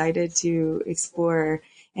really excited to explore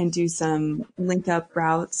and do some link up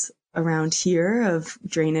routes around here of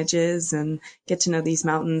drainages and get to know these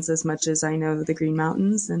mountains as much as I know the Green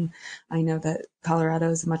Mountains. And I know that Colorado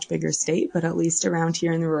is a much bigger state, but at least around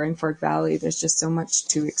here in the Roaring Fork Valley, there's just so much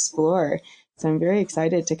to explore. So I'm very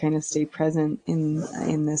excited to kind of stay present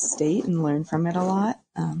in this state and learn from it a lot.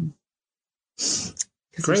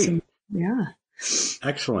 Great. Yeah.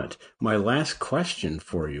 Excellent. My last question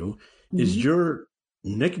for you is your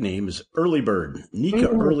nickname is Early Bird, Nika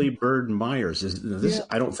Early Bird Myers.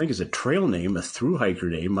 I don't think is a trail name, a thru hiker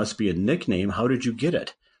name, must be a nickname. How did you get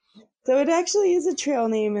it? So it actually is a trail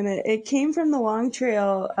name, and it came from the Long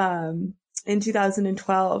Trail. In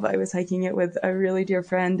 2012, I was hiking it with a really dear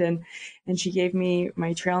friend, and she gave me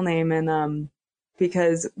my trail name. And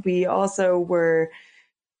because we also were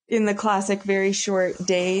in the classic very short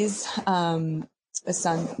days, with the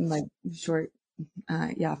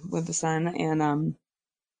sun,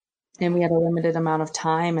 and we had a limited amount of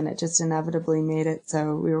time, and it just inevitably made it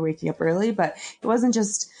so we were waking up early. But it wasn't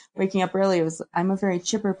just waking up early. I'm a very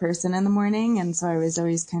chipper person in the morning, and so I was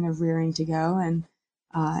always kind of rearing to go, and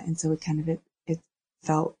so it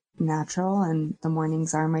felt natural. And the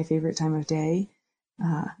mornings are my favorite time of day.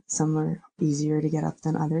 Some are easier to get up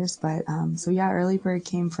than others, but Early Bird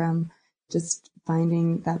came from just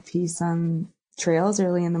finding that peace on trails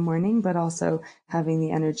early in the morning, but also having the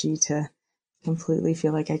energy to completely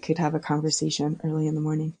feel like I could have a conversation early in the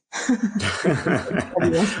morning.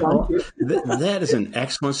 Well, that is an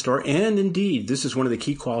excellent story. And indeed, this is one of the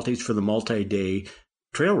key qualities for the multi-day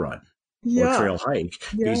trail run or trail hike.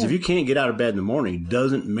 Yeah. Because if you can't get out of bed in the morning,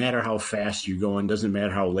 doesn't matter how fast you're going, doesn't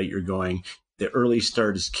matter how late you're going, the early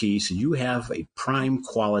start is key. So you have a prime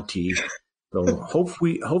quality. So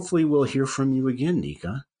hopefully we'll hear from you again,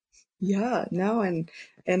 Nika. Yeah, no, and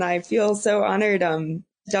I feel so honored,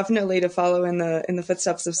 definitely to follow in the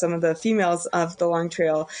footsteps of some of the females of the Long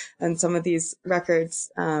Trail and some of these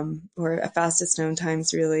records, or fastest known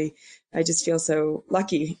times. Really, I just feel so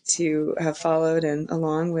lucky to have followed and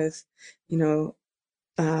along with, in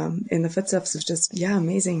the footsteps of just,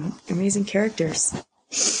 amazing characters.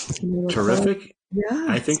 Terrific. Yeah.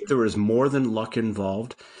 I think there was more than luck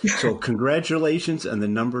involved. So congratulations on the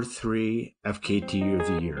number 3 FKT of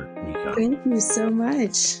the year, Nika. Thank you so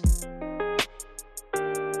much.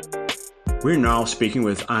 We're now speaking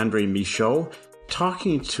with Andre Michaud,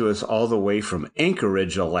 talking to us all the way from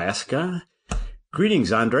Anchorage, Alaska.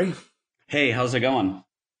 Greetings, Andre. Hey, how's it going?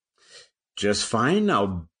 Just fine.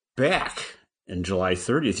 Now back in July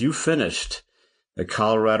 30th, you finished the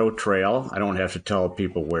Colorado Trail. I don't have to tell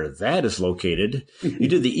people where that is located. You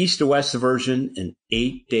did the east to west version in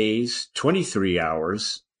 8 days, 23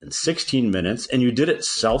 hours, and 16 minutes, and you did it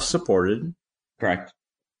self-supported. Correct.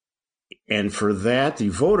 And for that, the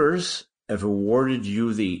voters have awarded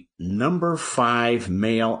you the number 5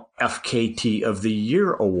 male FKT of the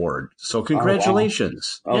year award. So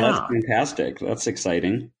congratulations. Oh, wow. That's fantastic. That's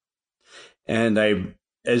exciting. And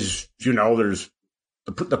as you know, there's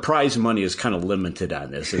the prize money is kind of limited on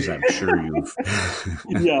this, as I'm sure you've.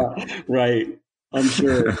 Yeah, right. I'm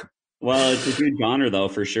sure. Well, it's a huge honor, though,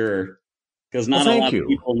 for sure. Because not a lot of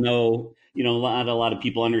people know, not a lot of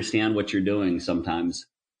people understand what you're doing sometimes.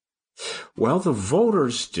 Well, the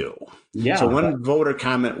voters do. Yeah. So one voter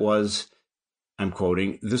comment was, I'm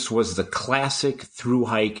quoting, "This was the classic through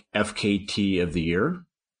hike FKT of the year."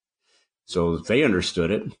 So they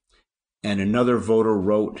understood it. And another voter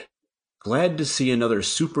wrote, "Glad to see another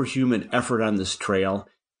superhuman effort on this trail,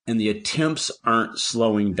 and the attempts aren't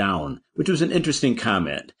slowing down," which was an interesting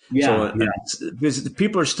comment. Yeah, because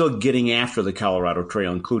people are still getting after the Colorado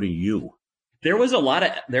Trail, including you. There was a lot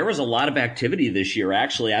of activity this year.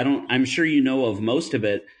 Actually, I'm sure you know of most of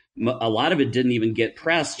it. A lot of it didn't even get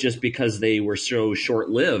pressed just because they were so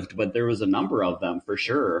short-lived, but there was a number of them for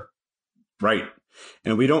sure. Right.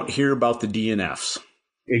 And we don't hear about the DNFs.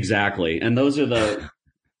 Exactly. And those are this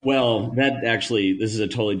is a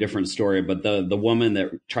totally different story, but the woman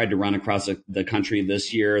that tried to run across the country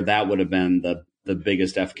this year, that would have been the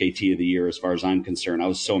biggest FKT of the year as far as I'm concerned. I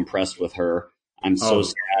was so impressed with her. I'm so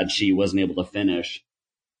sad she wasn't able to finish.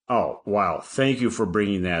 Oh, wow. Thank you for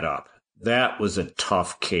bringing that up. That was a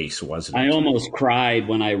tough case, wasn't it? I almost cried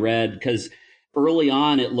when I read, because early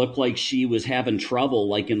on it looked like she was having trouble,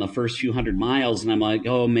 like in the first few 100 miles. And I'm like,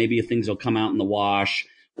 oh, maybe things will come out in the wash,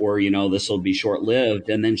 or, this will be short-lived.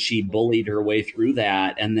 And then she bullied her way through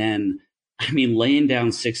that. And then, laying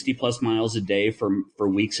down 60 plus miles a day for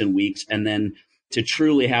weeks and weeks, and then to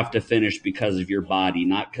truly have to finish because of your body,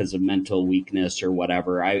 not because of mental weakness or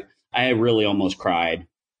whatever. I really almost cried.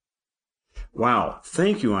 Wow.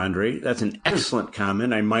 Thank you, Andre. That's an excellent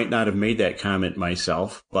comment. I might not have made that comment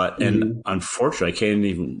myself, and unfortunately, I can't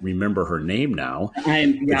even remember her name now.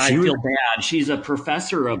 I feel bad. She's a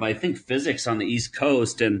professor of, I think, physics on the East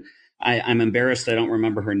Coast, and I'm embarrassed I don't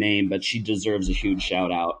remember her name, but she deserves a huge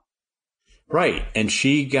shout out. Right. And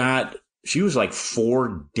she was like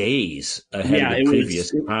 4 days ahead of the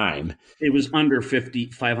previous time. It was under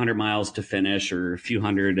 500 miles to finish, or a few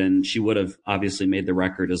hundred, and she would have obviously made the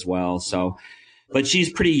record as well. So, but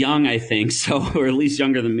she's pretty young, I think, or at least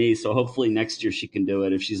younger than me. So hopefully next year she can do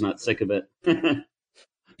it if she's not sick of it.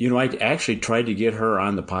 I actually tried to get her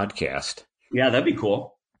on the podcast. Yeah, that'd be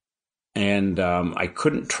cool. And I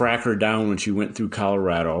couldn't track her down when she went through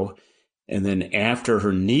Colorado. And then after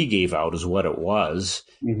her knee gave out is what it was.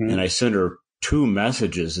 Mm-hmm. And I sent her 2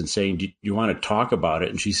 messages and saying, "Do you want to talk about it?"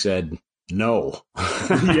 And she said, "No."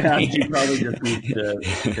 Yeah, she probably just needs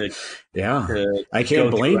to I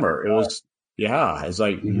can't blame her. It was, it's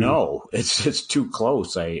like, no, it's too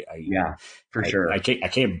close. For sure. I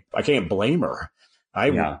can't blame her.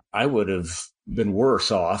 I would have been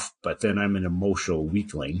worse off, but then I'm an emotional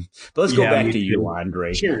weakling. But let's go back to you,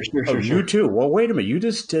 Andre. Sure. You too. Well, wait a minute. You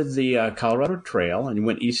just did the Colorado Trail, and you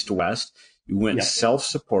went east to west. You went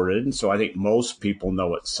self-supported, and so I think most people know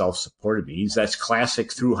what self-supported means. That's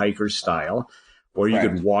classic through hiker style, or you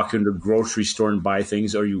could walk into a grocery store and buy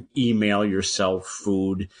things, or you email yourself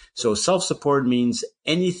food. So self-supported means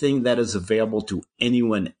anything that is available to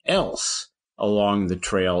anyone else along the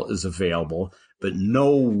trail is available, but no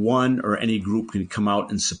one or any group can come out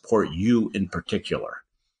and support you in particular.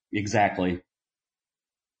 Exactly.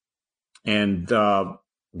 And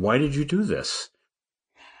why did you do this?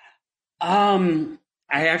 I've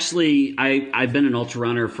been an ultra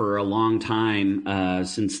runner for a long time,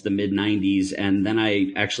 since the mid 90s. And then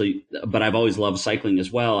but I've always loved cycling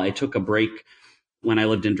as well. I took a break when I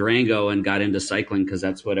lived in Durango and got into cycling because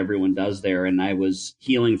that's what everyone does there. And I was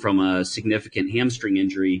healing from a significant hamstring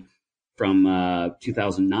injury from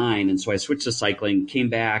 2009. And so I switched to cycling, came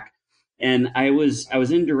back, and I was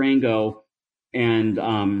in Durango, and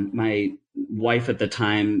my wife at the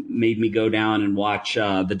time made me go down and watch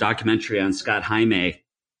the documentary on Scott Jaime.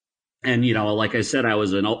 And, like I said, I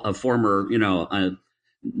was a former, a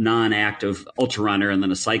non-active ultra runner and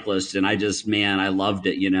then a cyclist. And I loved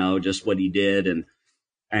it, just what he did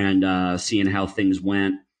and seeing how things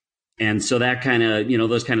went. And so that kind of,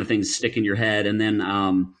 those kind of things stick in your head. And then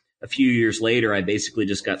a few years later, I basically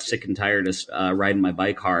just got sick and tired of riding my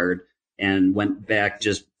bike hard and went back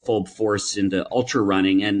just full force into ultra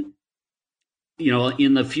running. And,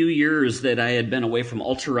 in the few years that I had been away from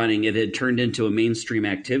ultra running, it had turned into a mainstream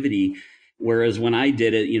activity. Whereas when I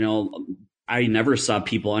did it, I never saw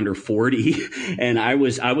people under 40 and I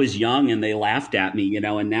was young and they laughed at me,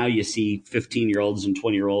 and now you see 15-year-olds and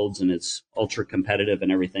 20-year-olds and it's ultra competitive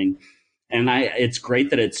and everything. And it's great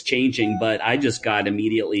that it's changing, but I just got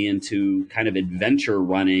immediately into kind of adventure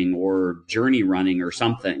running or journey running or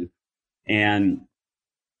something. And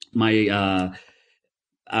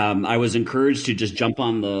I was encouraged to just jump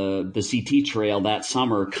on the CT trail that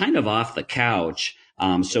summer, kind of off the couch.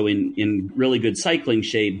 So in really good cycling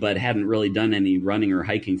shape, but hadn't really done any running or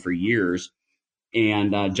hiking for years,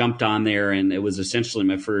 and jumped on there. And it was essentially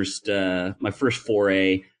my first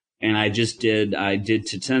foray. And I did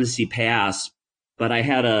to Tennessee Pass, but I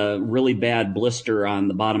had a really bad blister on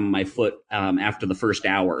the bottom of my foot after the first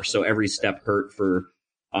hour. So every step hurt for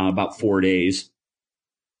about 4 days.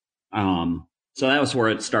 So that was where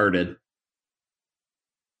it started.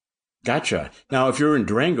 Gotcha. Now, if you're in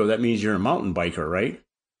Durango, that means you're a mountain biker, right?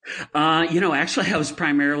 Actually, I was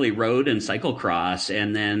primarily road and cyclocross,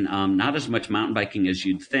 and then not as much mountain biking as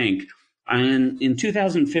you'd think. And in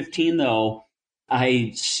 2015, though,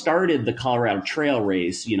 I started the Colorado Trail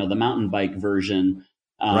race, the mountain bike version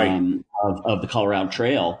of the Colorado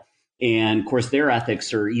Trail. And of course, their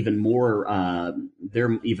ethics are even more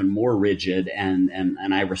rigid,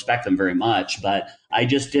 and I respect them very much. But I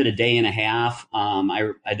just did a day and a half.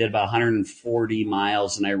 I did about 140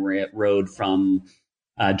 miles, and I rode from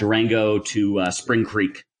Durango to Spring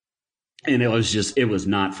Creek, and it was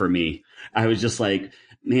not for me. I was just like,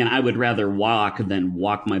 man, I would rather walk than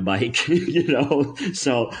walk my bike,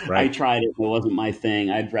 So I tried it. It wasn't my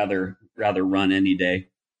thing. I'd rather run any day.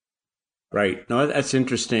 Right. No, that's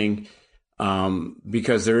interesting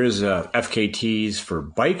because there is FKTs for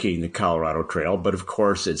biking the Colorado Trail, but of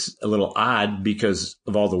course it's a little odd because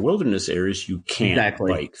of all the wilderness areas you can't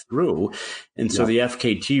bike through. And so the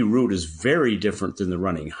FKT route is very different than the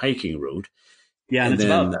running hiking route. Yeah, and it's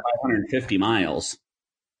about 550 miles.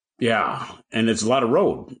 Yeah, and it's a lot of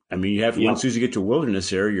road. I mean, you have as soon as you get to a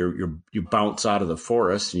wilderness area, you bounce out of the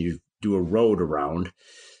forest and you do a road around.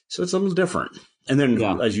 So it's a little different. And then,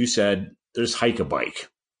 as you said, there's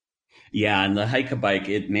hike-a-bike. Yeah, and the hike-a-bike,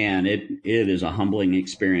 it is a humbling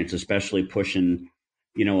experience, especially pushing,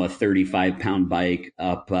 a 35-pound bike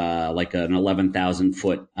up like an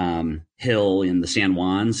 11,000-foot hill in the San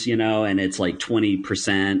Juans, and it's like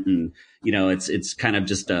 20%, and it's kind of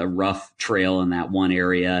just a rough trail in that one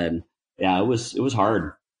area, and it was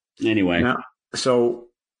hard. Anyway, now, so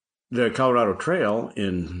the Colorado Trail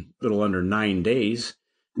in a little under 9 days.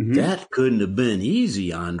 Mm-hmm. That couldn't have been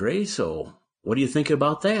easy, Andre. So what do you think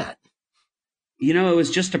about that? It was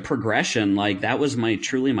just a progression. Like that was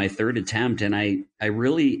truly my third attempt. And I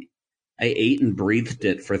ate and breathed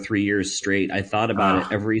it for 3 years straight. I thought about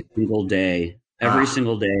it every single day,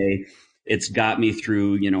 single day. It's got me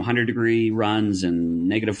through, 100-degree runs and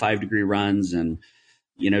 -5-degree runs. And,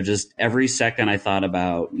 just every second I thought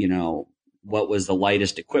about, what was the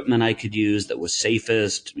lightest equipment I could use that was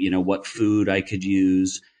safest, what food I could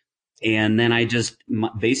use. And then I just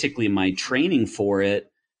basically my training for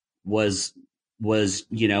it was,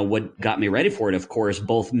 what got me ready for it, of course,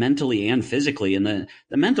 both mentally and physically. And the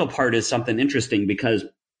mental part is something interesting because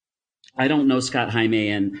I don't know Scott Jaime,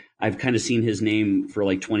 and I've kind of seen his name for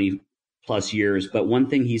like 20 plus years. But one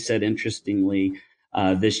thing he said interestingly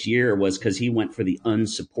this year was because he went for the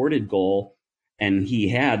unsupported goal. And he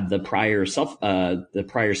had the prior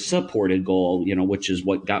supported goal, which is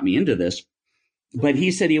what got me into this. But he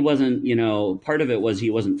said he wasn't, part of it was he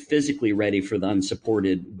wasn't physically ready for the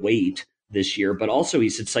unsupported weight this year, but also he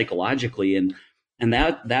said psychologically, and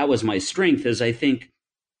that was my strength. Is I think,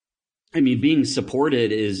 being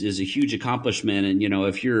supported is a huge accomplishment, and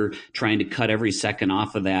if you're trying to cut every second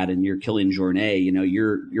off of that and you're killing journée,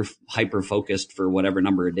 you're hyper focused for whatever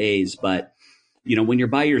number of days, but when you're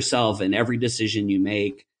by yourself and every decision you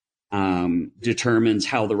make determines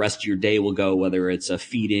how the rest of your day will go, whether it's a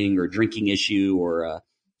feeding or drinking issue or a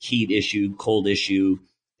heat issue, cold issue.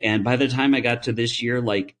 And by the time I got to this year,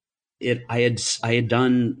 I had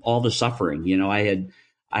done all the suffering. I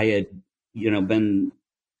had been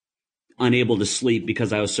unable to sleep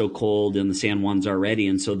because I was so cold in the San Juans already.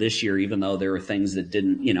 And so this year, even though there were things that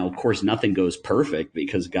didn't, of course, nothing goes perfect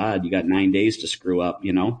because God, you got 9 days to screw up,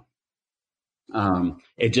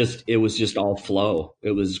 it was just all flow.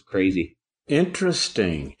 It was crazy.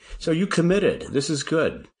 Interesting. So you committed. This is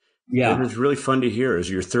good. Yeah. It was really fun to hear. It was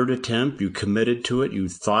your third attempt. You committed to it. You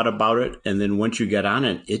thought about it. And then once you got on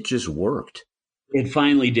it, it just worked. It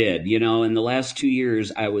finally did. In the last 2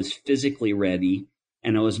 years, I was physically ready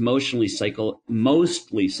and I was mostly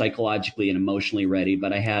psychologically and emotionally ready,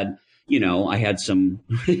 but I had some,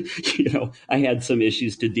 I had some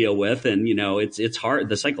issues to deal with, and, it's hard.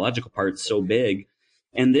 The psychological part's so big.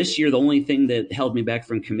 And this year, the only thing that held me back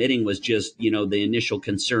from committing was just, the initial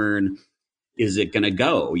concern. Is it going to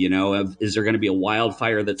go, is there going to be a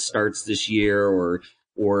wildfire that starts this year,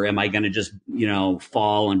 or am I going to just,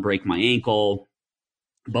 fall and break my ankle?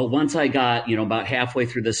 But once I got, about halfway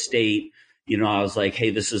through the state, I was like, hey,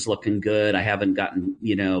 this is looking good. I haven't gotten,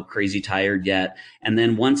 crazy tired yet. And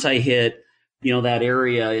then once I hit, that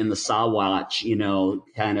area in the Sawatch,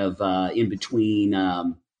 kind of in between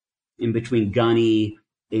Gunny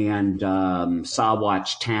and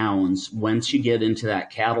Sawatch towns, once you get into that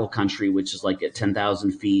cattle country, which is like at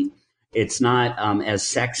 10,000 feet, It's not as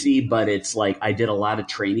sexy, but it's like I did a lot of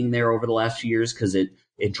training there over the last few years because it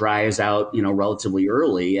dries out, relatively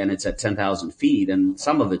early, and it's at 10,000 feet, and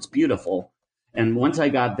some of it's beautiful. And once I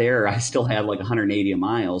got there, I still had like 180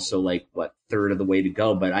 miles, so like third of the way to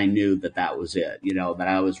go. But I knew that was it, that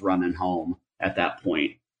I was running home at that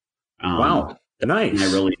point. Wow, nice.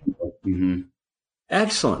 I really,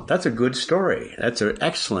 excellent. That's a good story. That's an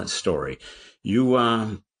excellent story. You,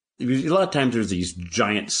 a lot of times there's these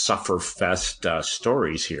giant sufferfest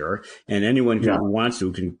stories here, and anyone who wants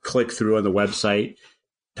to can click through on the website,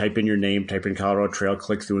 type in your name, type in Colorado Trail,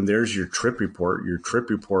 click through, and there's your trip report. Your trip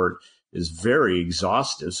report is very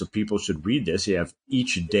exhaustive, so people should read this. You have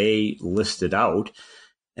each day listed out,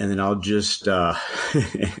 and then I'll just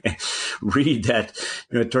read that.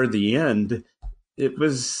 Toward the end, it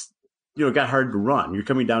was. It got hard to run. You're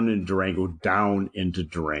coming down into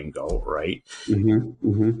Durango, right?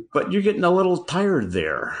 But you're getting a little tired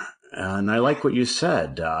there. And I like what you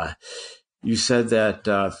said. You said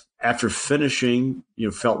that after finishing,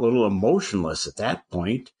 you felt a little emotionless at that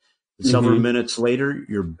point. Several minutes later,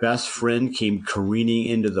 your best friend came careening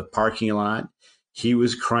into the parking lot. He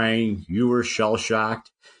was crying. You were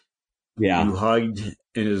shell-shocked. Yeah. You hugged,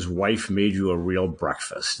 and his wife made you a real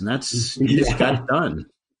breakfast. And you just got done.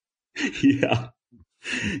 Yeah.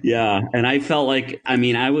 And I felt like,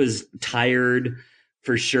 I was tired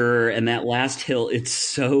for sure. And that last hill, it's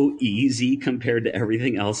so easy compared to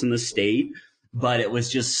everything else in the state, but it was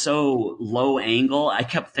just so low angle. I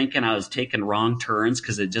kept thinking I was taking wrong turns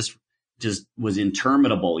because it just was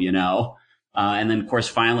interminable, and then of course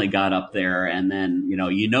finally got up there, and then,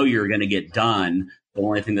 you're going to get done. The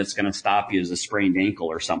only thing that's going to stop you is a sprained ankle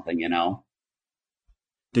or something,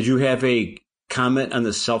 Did you have a comment on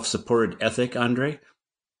the self-supported ethic, Andre?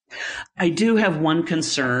 I do have one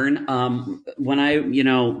concern. When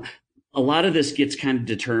a lot of this gets kind of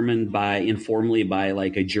determined informally by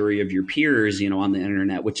like a jury of your peers, on the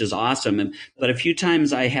internet, which is awesome. But a few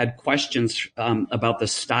times I had questions about the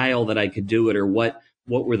style that I could do it, or what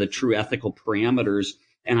were the true ethical parameters.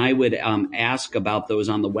 And I would ask about those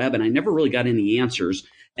on the web, and I never really got any answers.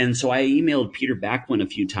 And so I emailed Peter Backwin a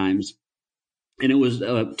few times. And it was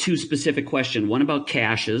two specific questions, one about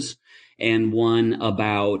caches and one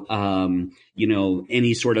about,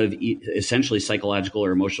 any sort of essentially psychological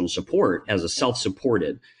or emotional support as a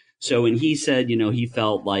self-supported. So, and he said, he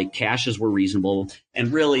felt like caches were reasonable,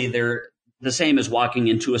 and really they're the same as walking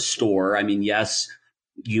into a store. Yes,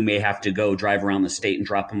 you may have to go drive around the state and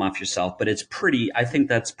drop them off yourself, but I think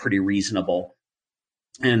that's pretty reasonable.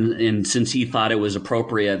 And since he thought it was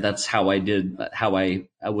appropriate, that's how I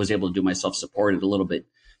was able to do my self-supported a little bit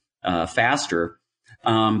faster.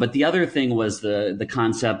 But the other thing was the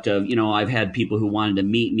concept of, I've had people who wanted to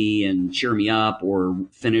meet me and cheer me up or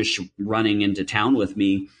finish running into town with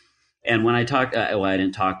me. And when I talked,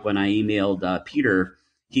 when I emailed Peter,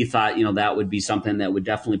 he thought, that would be something that would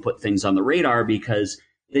definitely put things on the radar, because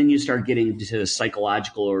then you start getting to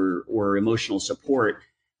psychological or emotional support.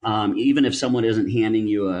 Even if someone isn't handing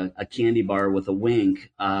you a candy bar with a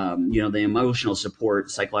wink, the emotional support,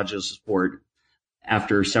 psychological support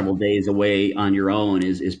after several days away on your own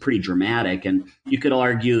is pretty dramatic. And you could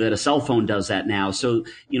argue that a cell phone does that now. So,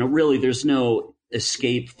 really there's no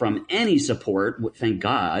escape from any support, thank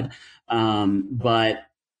God. But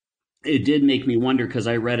it did make me wonder, because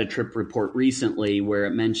I read a trip report recently where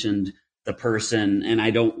it mentioned the person, and I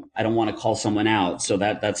don't want to call someone out, so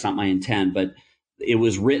that's not my intent, but it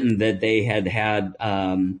was written that they had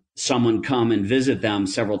someone come and visit them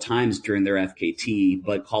several times during their FKT,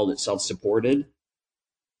 but called it self-supported.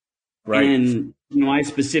 Right. And, I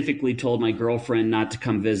specifically told my girlfriend not to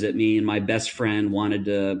come visit me, and my best friend wanted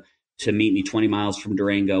to meet me 20 miles from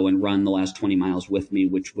Durango and run the last 20 miles with me,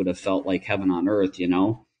 which would have felt like heaven on earth,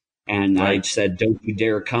 And right. I said, don't you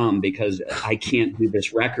dare come, because I can't do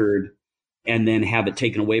this record and then have it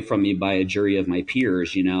taken away from me by a jury of my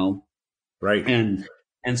peers, Right.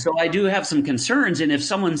 And so I do have some concerns. And if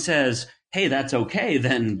someone says, hey, that's okay,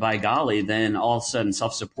 then by golly, then all of a sudden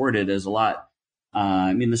self-supported is a lot.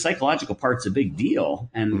 The psychological part's a big deal.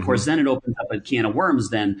 And of course, then it opens up a can of worms.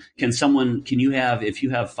 Then if you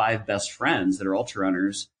have 5 best friends that are ultra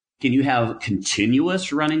runners, can you have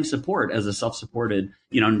continuous running support as a self-supported,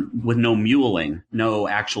 with no muling, no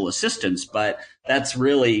actual assistance? But that's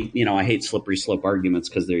really, I hate slippery slope arguments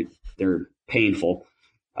because they're painful.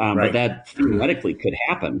 Right. But that theoretically could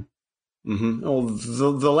happen. Well,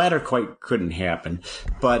 the latter quite couldn't happen.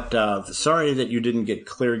 But sorry that you didn't get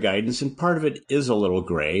clear guidance, and part of it is a little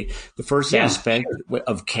gray. The first aspect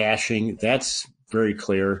of caching, that's very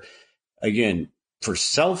clear. Again, for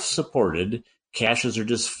self-supported, caches are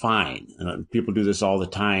just fine. People do this all the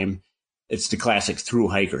time. it's the classic through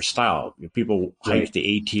hiker style. People hike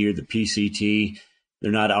the AT or the PCT. They're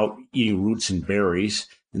not out eating roots and berries.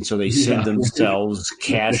 And so they send themselves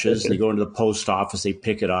caches. They go into the post office, they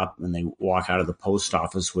pick it up, and they walk out of the post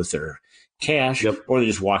office with their cash, or they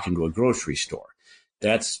just walk into a grocery store.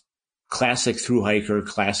 That's classic through hiker,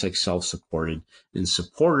 classic self-supported. And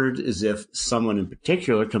supported is if someone in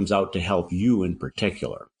particular comes out to help you in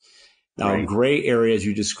particular. Now, gray areas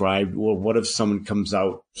you described, well, what if someone comes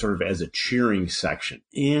out sort of as a cheering section?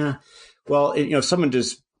 Yeah, well, if someone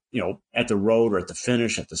just, at the road or at the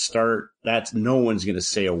finish, at the start, no one's going to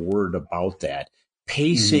say a word about that.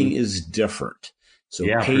 Pacing is different. So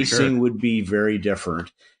pacing would be very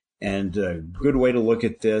different. And a good way to look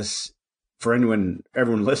at this for everyone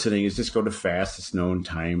listening is just go to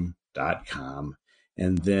fastestknowntime.com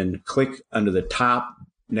and then click under the top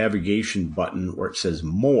navigation button where it says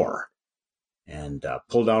more. And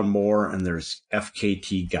pull down more, and there's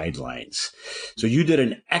FKT guidelines. So you did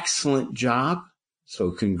an excellent job.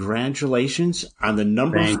 So congratulations on the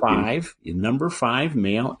number 5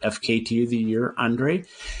 male FKT of the year, Andre.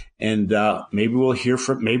 And maybe we'll hear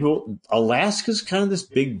from, Alaska's kind of this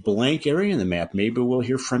big blank area in the map. Maybe we'll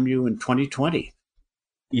hear from you in 2020.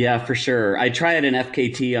 Yeah, for sure. I tried an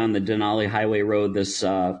FKT on the Denali Highway Road this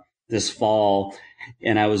fall,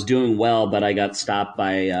 and I was doing well, but I got stopped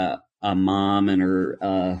by a mom and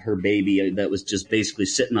her baby that was just basically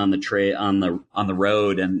sitting on the on the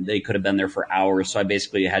road, and they could have been there for hours. So I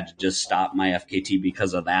basically had to just stop my FKT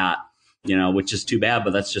because of that, which is too bad,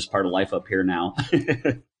 but that's just part of life up here now.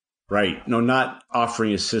 Right. No, not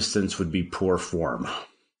offering assistance would be poor form.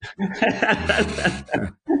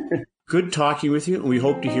 Good talking with you, and we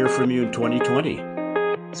hope to hear from you in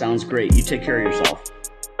 2020. Sounds great. You take care of yourself.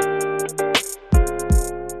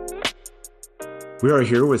 We are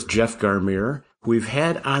here with Jeff Garmere, who we've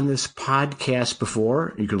had on this podcast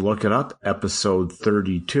before. You can look it up, episode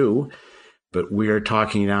 32. But we are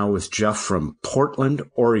talking now with Jeff from Portland,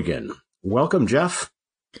 Oregon. Welcome, Jeff.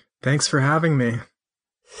 Thanks for having me.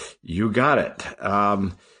 You got it.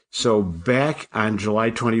 So back on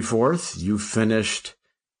July 24th, you finished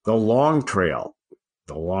the Long Trail.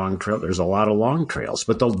 The Long Trail, there's a lot of long trails,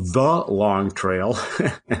 but the Long Trail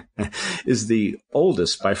is the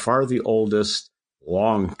oldest, by far the oldest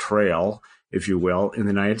long trail, if you will, in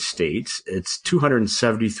the United States. It's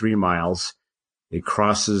 273 miles. It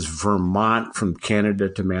crosses Vermont from Canada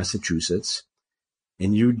to Massachusetts.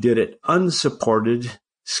 And you did it unsupported,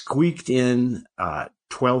 squeaked in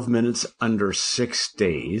 12 minutes under 6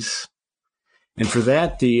 days. And for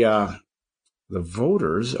that, the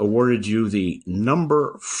voters awarded you the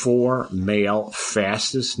number 4 male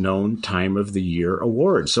fastest known time of the year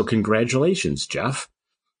award. So congratulations, Jeff.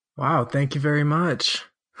 Wow, thank you very much.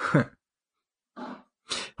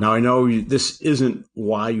 Now, I know this isn't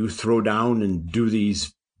why you throw down and do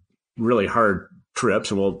these really hard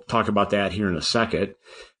trips, and we'll talk about that here in a second.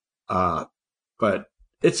 But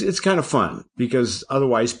it's kind of fun because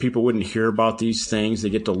otherwise people wouldn't hear about these things. They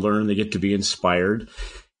get to learn, they get to be inspired.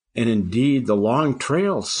 And indeed, the Long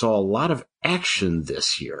Trail saw a lot of action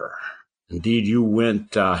this year. Indeed, you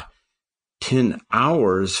went 10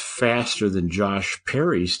 hours faster than Josh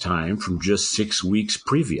Perry's time from just 6 weeks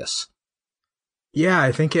previous. Yeah,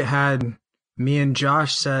 I think it had me and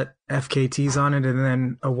Josh set FKTs on it, and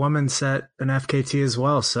then a woman set an FKT as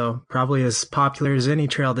well. So probably as popular as any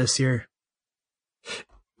trail this year.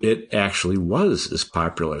 It actually was as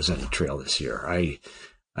popular as any trail this year. I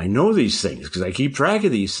know these things because I keep track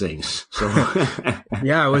of these things. So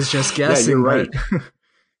yeah, I was just guessing. Yeah, you're right.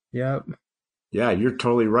 Yep. Yeah, you're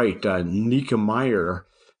totally right. Nika Meyer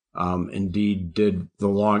indeed did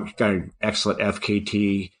the excellent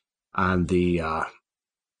FKT on the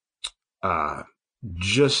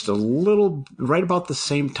just a little right about the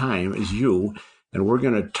same time as you, and we're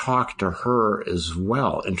going to talk to her as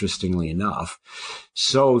well, interestingly enough.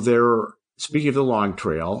 So speaking of the Long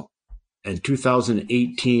Trail, in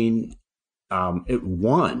 2018, it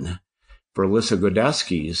won for Alyssa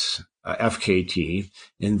Godesky's FKT,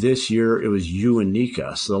 and this year it was you and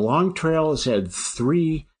Nika. So the Long Trail has had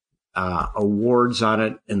 3 awards on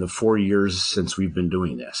it in the 4 years since we've been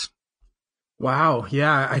doing this. Wow.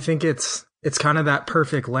 Yeah, I think it's kind of that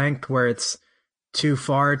perfect length where it's too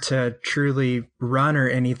far to truly run or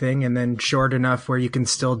anything, and then short enough where you can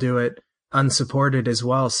still do it unsupported as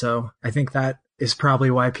well. So I think that is probably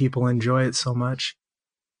why people enjoy it so much.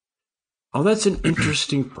 Oh, that's an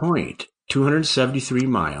interesting point. 273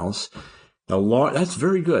 miles. That's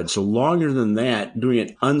very good. So longer than that, doing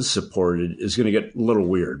it unsupported is going to get a little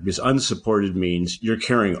weird because unsupported means you're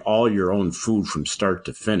carrying all your own food from start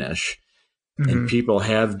to finish. and people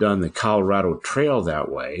have done the Colorado Trail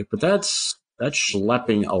that way, but that's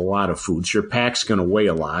schlepping a lot of food. So your pack's going to weigh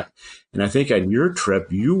a lot. And I think on your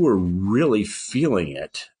trip, you were really feeling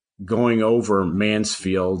it going over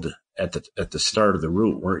Mansfield at the start of the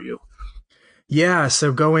route, weren't you? Yeah.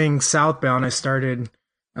 So going southbound, I started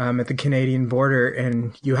at the Canadian border,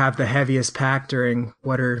 and you have the heaviest pack during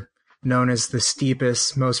what are known as the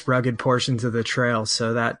steepest, most rugged portions of the trail.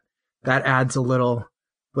 So that adds a little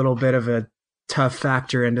bit of a tough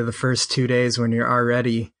factor into the first 2 days when you're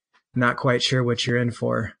already not quite sure what you're in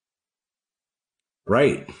for.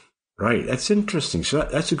 Right. That's interesting. So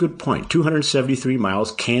that's a good point. 273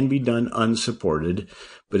 miles can be done unsupported,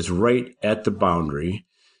 but it's right at the boundary.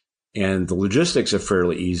 And the logistics are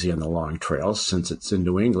fairly easy on the long trail since it's in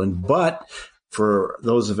New England. But for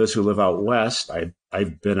those of us who live out west,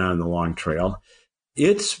 I've been on the long trail.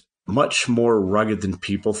 It's much more rugged than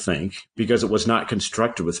people think because it was not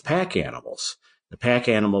constructed with pack animals. The pack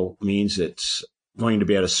animal means it's going to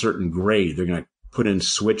be at a certain grade. They're going to put in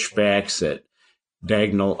switchbacks that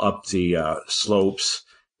diagonal up the slopes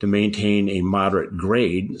to maintain a moderate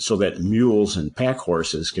grade so that mules and pack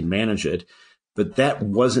horses can manage it. But that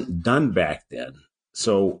wasn't done back then.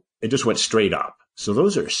 So it just went straight up. So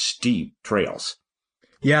those are steep trails.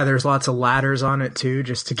 Yeah, there's lots of ladders on it too,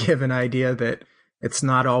 just to give an idea that it's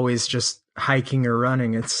not always just hiking or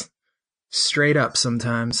running. It's straight up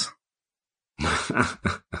sometimes.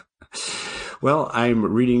 Well, I'm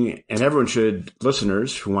reading, and everyone should,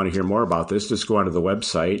 listeners who want to hear more about this, just go onto the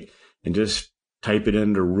website and just type it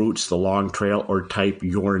into Routes, the Long Trail, or type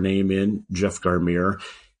your name in, Jeff Garmier,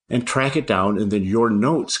 and track it down. And then your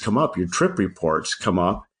notes come up, your trip reports come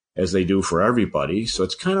up as they do for everybody. So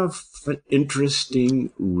it's kind of an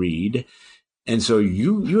interesting read. And so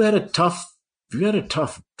you had a tough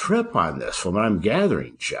trip on this from what I'm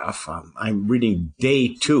gathering, Jeff. I'm reading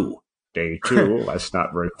day two. That's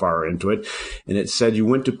not very far into it. And it said you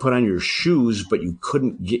went to put on your shoes, but you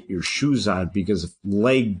couldn't get your shoes on because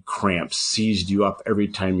leg cramps seized you up every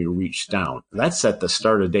time you reached down. That's at the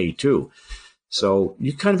start of day two. So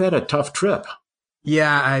you kind of had a tough trip.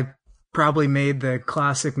 Yeah, I probably made the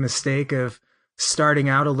classic mistake of starting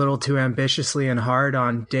out a little too ambitiously and hard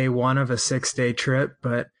on day one of a 6-day trip,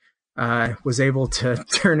 but I was able to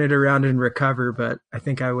turn it around and recover. But I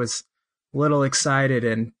think I was a little excited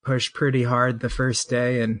and pushed pretty hard the first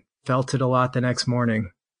day and felt it a lot the next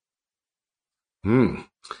morning.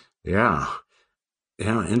 Yeah,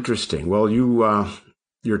 interesting. Well,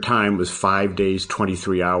 your time was 5 days,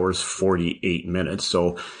 23 hours, 48 minutes.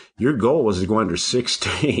 So your goal was to go under 6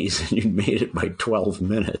 days, and you made it by 12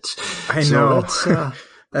 minutes. I know.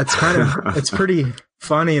 That's kind of, it's pretty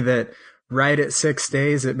funny that right at 6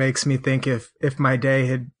 days, it makes me think if my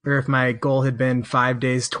goal had been 5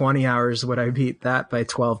 days, 20 hours, would I beat that by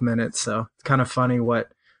 12 minutes? So it's kind of funny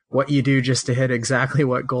what you do just to hit exactly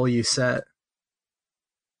what goal you set.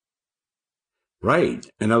 Right.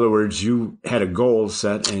 In other words, you had a goal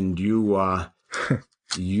set and you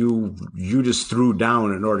just threw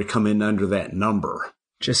down in order to come in under that number.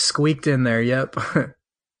 Just squeaked in there. Yep.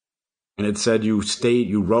 And it said you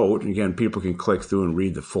wrote, and again, people can click through and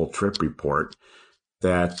read the full trip report,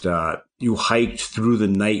 that you hiked through the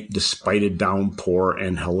night despite a downpour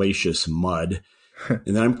and hellacious mud.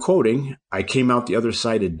 And then I'm quoting, I came out the other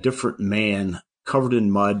side a different man, covered in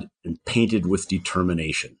mud and painted with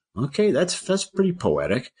determination. Okay, that's pretty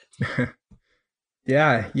poetic.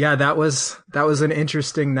 Yeah, that was an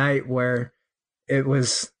interesting night where it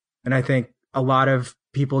was, and I think a lot of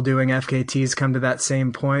people doing FKTs come to that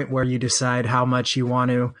same point where you decide how much you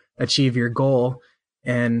want to achieve your goal.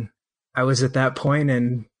 And I was at that point,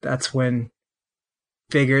 and that's when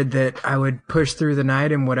figured that I would push through the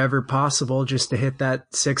night and whatever possible just to hit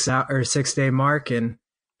that 6 day mark, and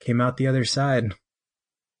came out the other side.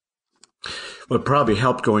 Well, it probably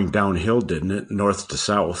helped going downhill, didn't it? North to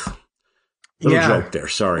south. Little joke there.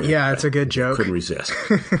 Sorry. Yeah, it's a good joke. Couldn't resist.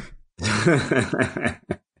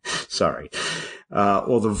 Sorry.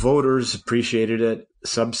 Well, the voters appreciated it.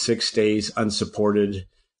 Sub 6 days, unsupported.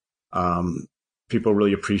 People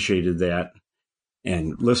really appreciated that.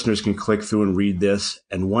 And listeners can click through and read this.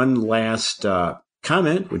 And one last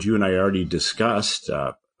comment, which you and I already discussed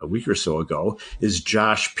a week or so ago, is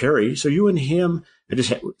Josh Perry. So you and him,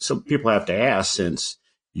 some people have to ask, since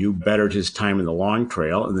you bettered his time in the Long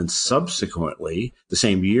Trail, and then subsequently, the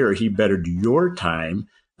same year, he bettered your time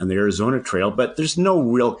on the Arizona Trail. But there's no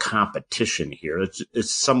real competition here.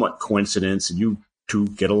 It's somewhat coincidence, and you two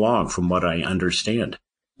get along, from what I understand.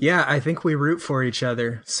 Yeah, I think we root for each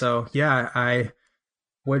other. So yeah, I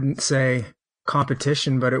wouldn't say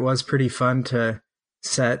competition, but it was pretty fun to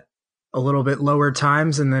set a little bit lower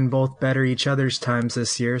times and then both better each other's times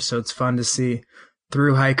this year. So it's fun to see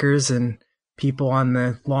through hikers and people on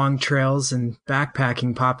the long trails and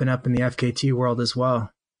backpacking popping up in the FKT world as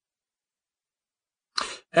well.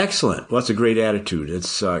 Excellent. Well, that's a great attitude.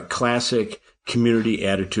 It's a classic community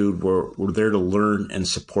attitude where we're there to learn and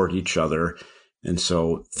support each other. And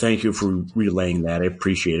so thank you for relaying that. I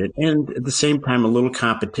appreciate it. And at the same time, a little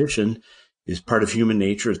competition is part of human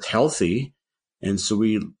nature. It's healthy. And so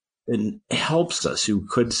it helps us. You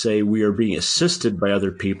could say we are being assisted by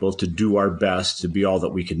other people to do our best to be all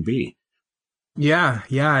that we can be. Yeah.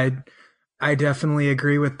 I definitely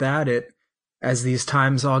agree with that. As these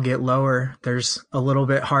times all get lower, there's a little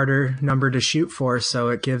bit harder number to shoot for, so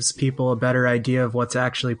it gives people a better idea of what's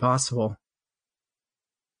actually possible.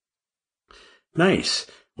 Nice.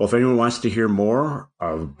 Well, if anyone wants to hear more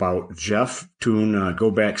about Jeff,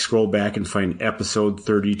 scroll back and find episode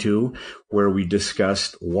 32, where we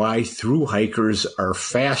discussed why thru hikers are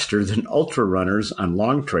faster than ultra runners on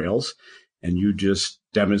long trails. And you just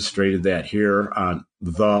demonstrated that here on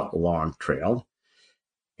The Long Trail.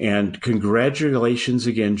 And congratulations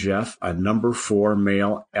again, Jeff, on number 4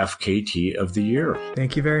 male FKT of the year.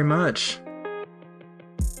 Thank you very much.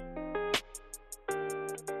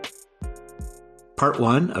 Part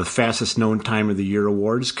 1 of Fastest Known Time of the Year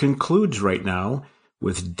Awards concludes right now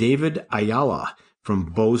with David Ayala from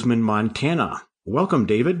Bozeman, Montana. Welcome,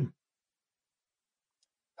 David.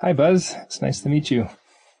 Hi, Buzz. It's nice to meet you.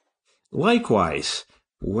 Likewise.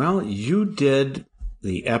 Well, you did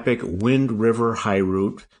the epic Wind River High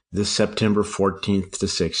Route this September 14th to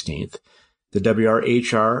 16th. The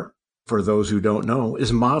WRHR, for those who don't know,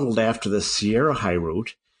 is modeled after the Sierra High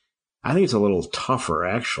Route. I think it's a little tougher,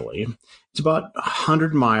 actually. It's about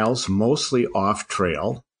 100 miles, mostly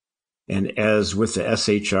off-trail. And as with the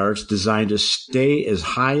SHR, it's designed to stay as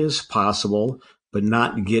high as possible, but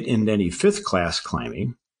not get into any fifth-class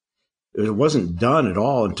climbing. It wasn't done at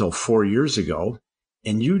all until 4 years ago.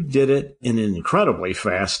 And you did it in an incredibly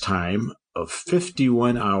fast time of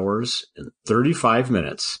 51 hours and 35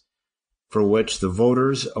 minutes, for which the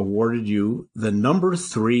voters awarded you the number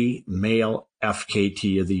 3 male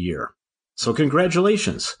FKT of the year. So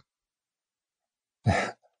congratulations.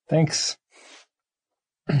 Thanks.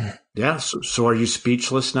 Yeah. So are you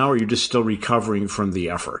speechless now, or are you just still recovering from the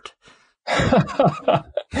effort? The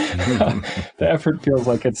effort feels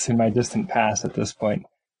like it's in my distant past at this point.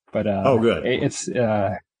 But good.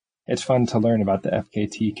 It's fun to learn about the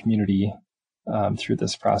FKT community through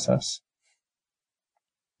this process.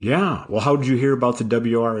 Yeah. Well, how did you hear about the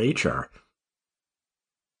WRHR?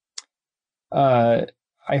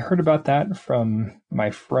 I heard about that from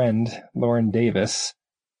my friend Lauren Davis,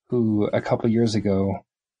 who a couple years ago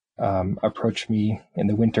approached me in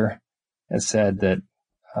the winter and said that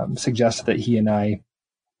suggested that he and I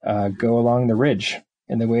go along the ridge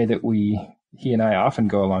in the way that he and I often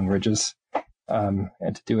go along ridges, and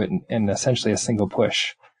to do it in essentially a single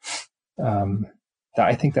push.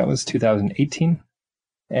 I think that was 2018.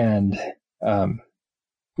 And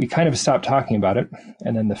we kind of stopped talking about it.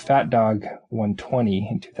 And then the Fat Dog 120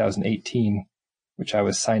 in 2018, which I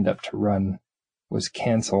was signed up to run, was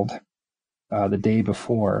canceled the day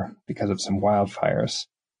before because of some wildfires.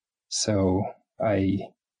 So I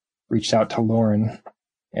reached out to Lauren,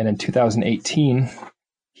 and in 2018,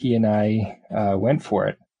 he and I went for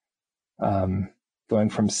it, going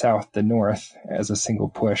from south to north as a single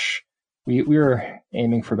push. We were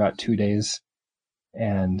aiming for about 2 days,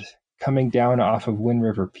 and coming down off of Wind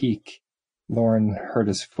River Peak, Lauren hurt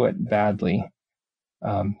his foot badly.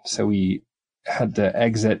 So we had to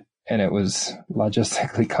exit, and it was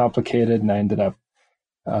logistically complicated, and I ended up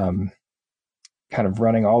kind of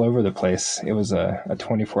running all over the place. It was a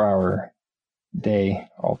 24-hour day,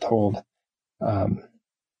 all told.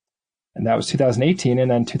 And that was 2018,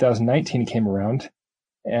 and then 2019 came around,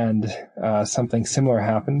 and something similar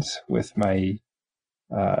happened with my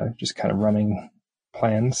just kind of running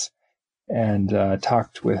plans, and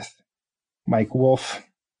talked with Mike Wolf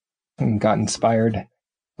and got inspired.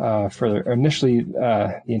 Initially,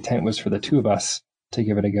 the intent was for the two of us to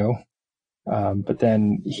give it a go, but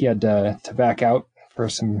then he had to back out for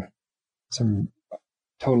some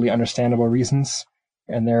totally understandable reasons.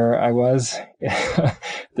 And there I was at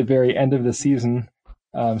the very end of the season,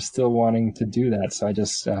 still wanting to do that. So I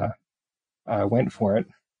just went for it.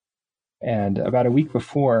 And about a week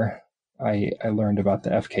before, I learned about the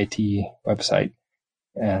FKT website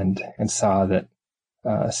and saw that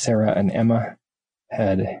Sarah and Emma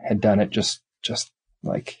had done it just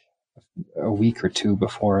like a week or two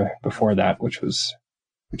before that, which was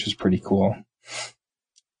pretty cool.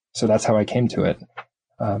 So that's how I came to it.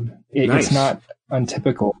 Nice. It's not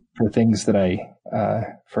untypical for things that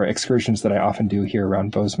for excursions that I often do here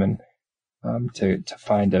around Bozeman, to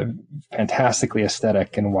find a fantastically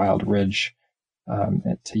aesthetic and wild ridge,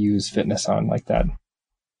 to use fitness on like that.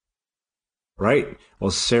 Right.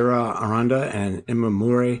 Well, Sarah Aranda and Emma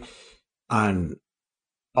Murray, on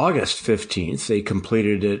August 15th, they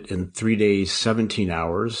completed it in 3 days, 17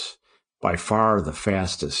 hours, by far the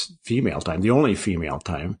fastest female time, the only female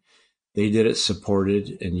time. They did it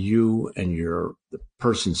supported, and you and the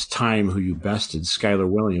person's time who you bested, Skylar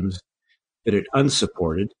Williams, did it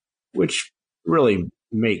unsupported, which really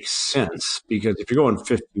makes sense because if you're going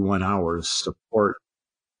 51 hours, support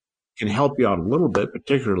can help you out a little bit,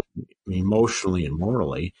 particularly emotionally and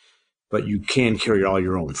morally, but you can carry all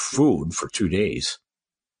your own food for 2 days.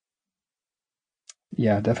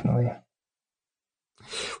 Yeah, definitely.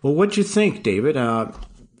 Well, what'd you think, David? I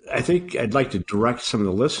think I'd like to direct some of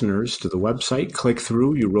the listeners to the website. Click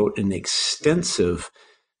through. You wrote an extensive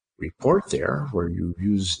report there where you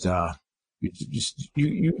used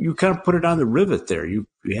you kind of put it on the rivet there. You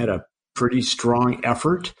had a pretty strong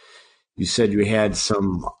effort. You said you had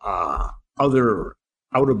some other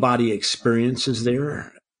out-of-body experiences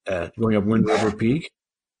there going up Wind River Peak.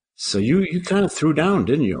 So you kind of threw down,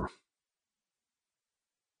 didn't you?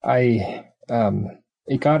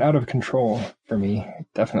 It got out of control for me,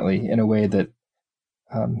 definitely, in a way that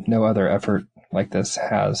no other effort like this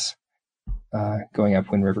has, going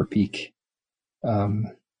up Wind River Peak.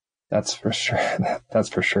 That's for sure. That's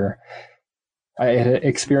for sure. I had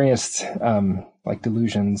experienced like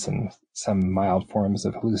delusions and some mild forms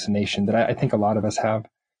of hallucination that I think a lot of us have,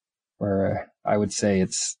 where I would say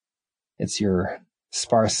it's your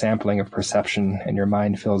sparse sampling of perception and your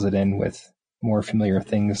mind fills it in with more familiar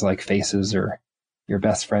things like faces or your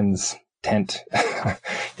best friend's tent.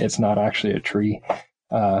 It's not actually a tree.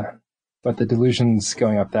 But the delusions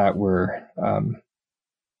going up that were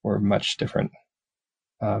much different.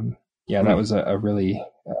 That was a really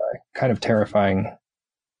kind of terrifying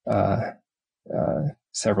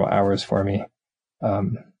several hours for me.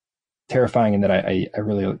 Terrifying in that I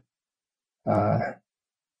really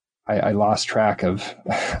I lost track of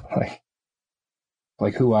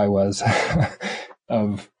like who I was,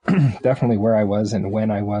 of definitely where I was and when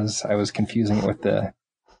I was. I was confusing it with the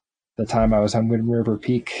time I was on Wind River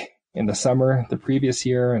Peak in the summer the previous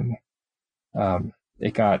year, and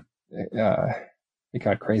it got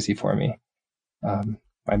crazy for me.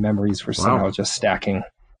 My memories were somehow just stacking.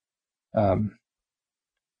 The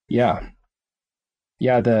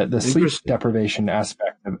sleep deprivation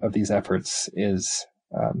aspect of these efforts is,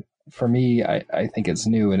 for me, I think it's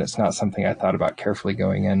new, and it's not something I thought about carefully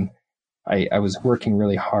going in. I was working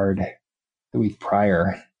really hard the week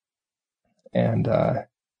prior, and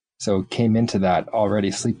so came into that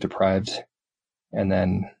already sleep deprived, and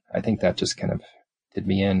then I think that just kind of did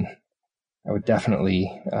me in. I would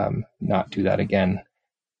definitely not do that again.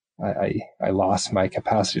 I lost my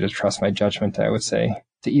capacity to trust my judgment, I would say,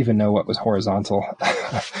 to even know what was horizontal.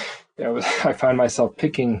 I found myself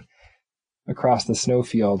picking across the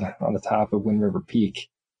snowfield on the top of Wind River Peak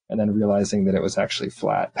and then realizing that it was actually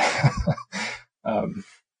flat.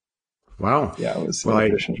 Wow. Yeah, it was. Well,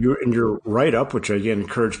 in your write-up, which I again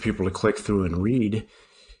encourage people to click through and read,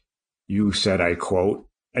 you said, I quote,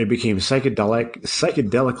 "I became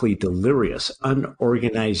psychedelically delirious,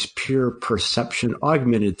 unorganized pure perception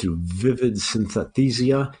augmented through vivid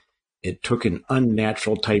synthethesia. It took an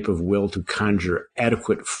unnatural type of will to conjure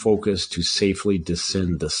adequate focus to safely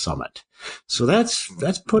descend the summit." So that's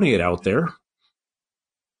putting it out there.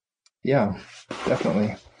 Yeah,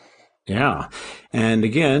 definitely. Yeah. And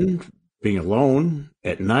again, being alone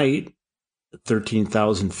at night at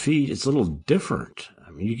 13,000 feet, it's a little different.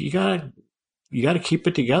 I mean, you got to keep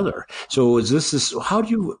it together. So is this, how do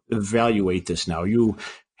you evaluate this now? Are you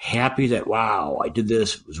happy that, wow, I did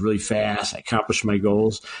this, it was really fast, I accomplished my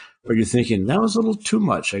goals? Or are you thinking, that was a little too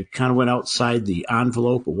much, I kind of went outside the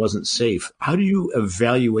envelope, it wasn't safe? How do you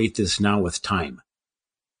evaluate this now with time?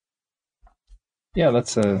 Yeah,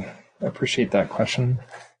 I appreciate that question.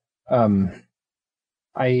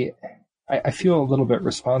 I feel a little bit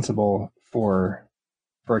responsible for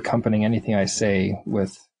accompanying anything I say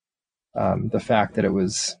with the fact that it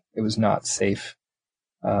was not safe.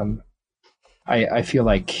 I feel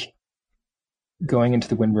like going into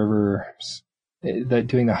the Wind River,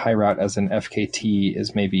 doing the high route as an FKT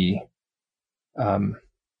is maybe, I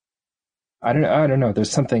don't know. There's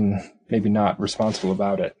something maybe not responsible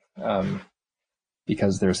about it,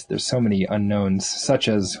 because there's so many unknowns, such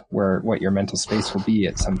as what your mental space will be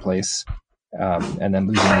at some place, and then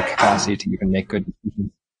losing the capacity to even make good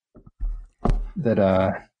decisions.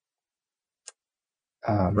 That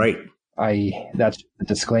Right. That's the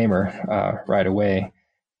disclaimer right away.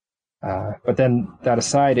 But then that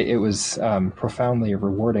aside, it was profoundly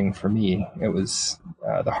rewarding for me. It was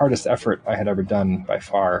the hardest effort I had ever done by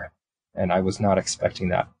far, and I was not expecting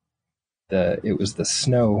that. It was the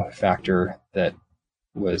snow factor that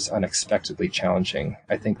was unexpectedly challenging.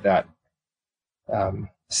 I think that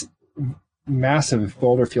massive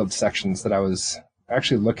boulder field sections that I was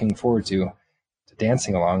actually looking forward to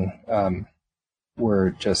dancing along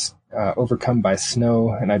were just overcome by snow,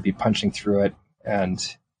 and I'd be punching through it, and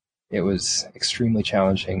it was extremely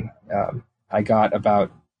challenging. I got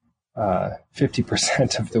about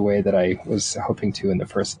 50% of the way that I was hoping to in the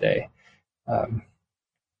first day,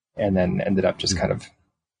 and then ended up just kind of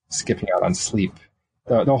skipping out on sleep.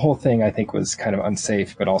 The whole thing, I think, was kind of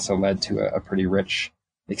unsafe, but also led to a pretty rich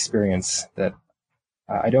experience that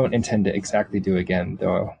I don't intend to exactly do again,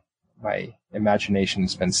 though my imagination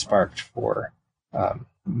has been sparked for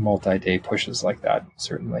multi-day pushes like that,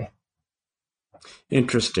 certainly.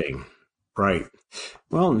 Interesting. Right.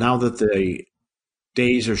 Well, now that the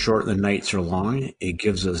days are short and the nights are long, it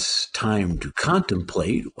gives us time to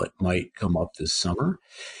contemplate what might come up this summer.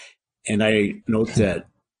 And I note that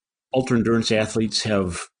ultra endurance athletes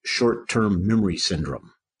have short-term memory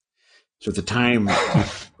syndrome. So at the time,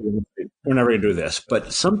 we're never going to do this,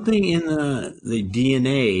 but something in the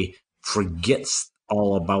DNA forgets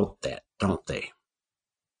all about that, don't they?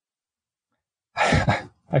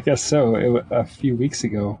 I guess so. A few weeks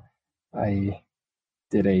ago, I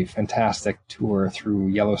did a fantastic tour through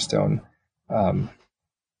Yellowstone.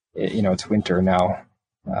 It's winter now,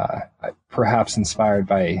 perhaps inspired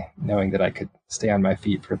by knowing that I could stay on my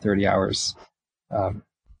feet for 30 hours.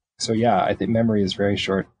 So yeah, I think memory is very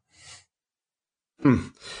short.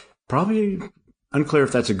 Probably unclear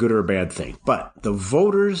if that's a good or a bad thing, but the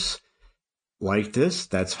voters like this.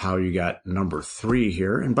 That's how you got number 3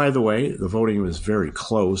 here. And by the way, the voting was very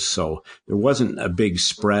close, so there wasn't a big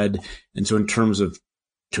spread. And so in terms of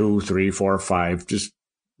 2, 3, 4, 5, just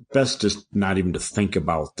best just not even to think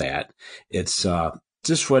about that. It's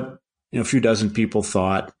just what a few dozen people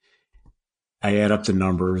thought. I add up the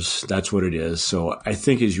numbers. That's what it is. So I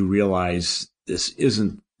think as you realize this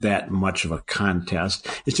isn't that much of a contest,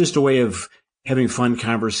 it's just a way of having fun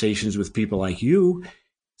conversations with people like you,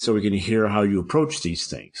 so we can hear how you approach these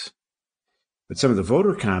things. But some of the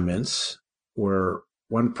voter comments were,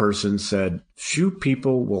 one person said, few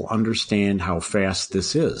people will understand how fast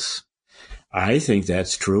this is. I think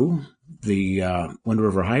that's true. The Wind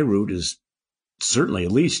River High Route is certainly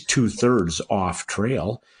at least 2/3 off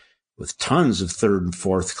trail, with tons of 3rd and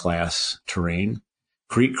 4th class terrain,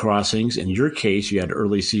 creek crossings. In your case, you had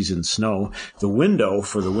early season snow. The window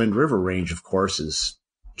for the Wind River Range, of course, is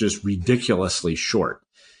just ridiculously short.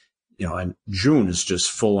 And June is just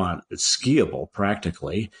full on. It's skiable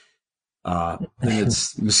practically. And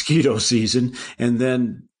it's mosquito season. And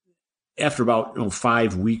then after about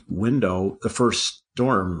 5-week window, the first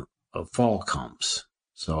storm of fall comes.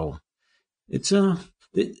 So it's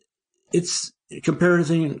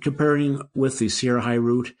comparing with the Sierra High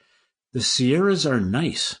Route. The Sierras are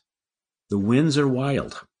nice. The winds are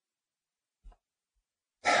wild.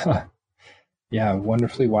 Yeah,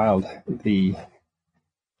 wonderfully wild.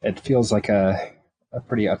 It feels like a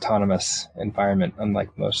pretty autonomous environment,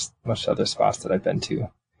 unlike most other spots that I've been to.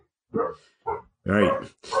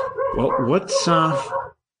 Right. Well, what's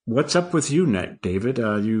up with you, David?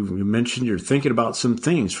 You mentioned you're thinking about some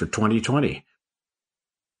things for 2020.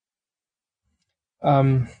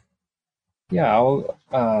 Yeah, I'll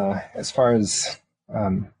as far as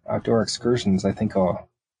outdoor excursions, I think I'll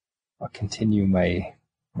continue my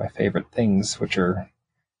favorite things, which are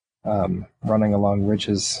running along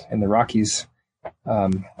ridges in the Rockies.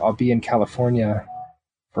 I'll be in California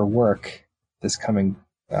for work this coming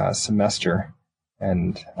semester,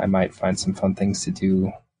 and I might find some fun things to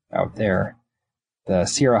do out there. The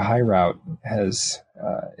Sierra High Route is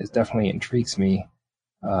definitely intrigues me.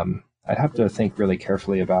 I'd have to think really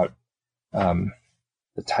carefully about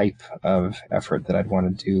the type of effort that I'd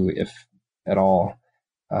want to do, if at all,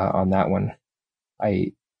 on that one.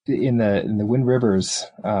 In the Wind Rivers,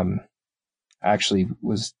 I actually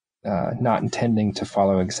was not intending to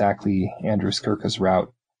follow exactly Andrew Skirka's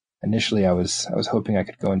route. Initially, I was hoping I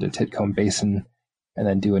could go into Titcomb Basin and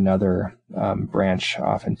then do another branch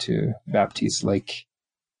off into Baptiste Lake.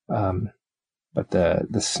 But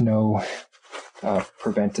the snow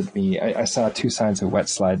prevented me. I saw 2 signs of wet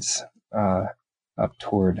slides up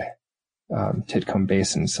toward Titcomb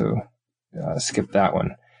Basin, so skipped that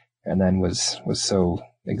one, and then was so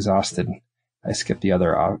exhausted I skipped the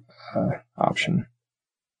other option.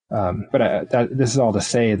 This is all to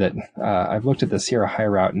say that I've looked at the Sierra High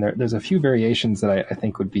route, and there's a few variations that I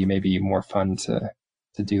think would be maybe more fun to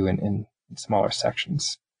do in smaller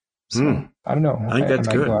sections. So I don't know. I think that's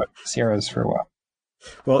might good. Go out Sierras for a while.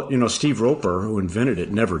 Well, Steve Roper, who invented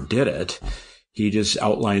it, never did it. He just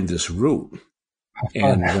outlined this route.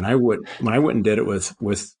 And when I went and did it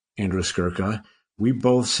with Andrew Skurka, we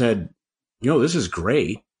both said, this is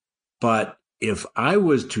great, but if I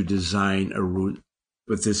was to design a route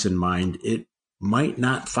with this in mind, it might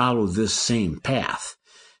not follow this same path.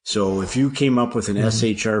 So if you came up with an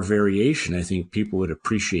SHR variation, I think people would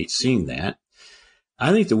appreciate seeing that.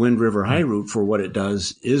 I think the Wind River High route, for what it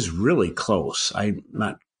does, is really close. I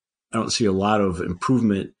don't see a lot of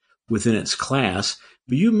improvement within its class,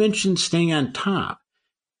 but you mentioned staying on top.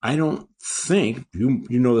 I don't think, you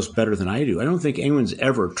know this better than I do, I don't think anyone's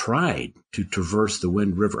ever tried to traverse the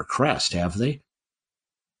Wind River crest, have they?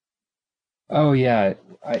 Oh yeah,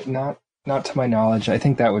 not to my knowledge. I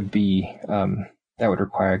think that would be that would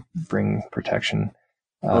require bring protection.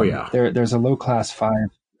 There's a low class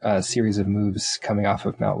 5 series of moves coming off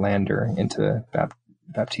of Mount Lander into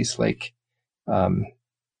Baptiste Lake,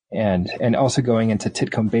 and also going into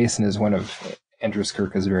Titcomb Basin is one of Andrew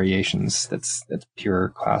Skurka's variations. That's pure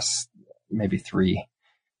class maybe 3.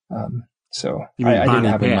 So I didn't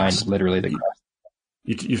have in mind literally the crest.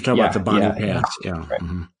 You're talking about the Bonnie Pass, yeah. Right.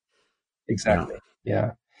 Mm-hmm. Exactly.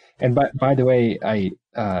 Yeah. And by the way,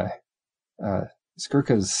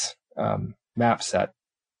 Skurka's map set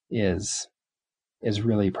is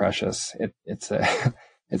really precious. It's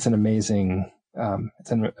an amazing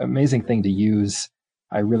thing to use.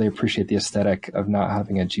 I really appreciate the aesthetic of not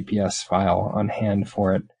having a GPS file on hand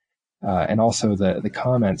for it, and also the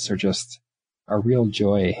comments are just a real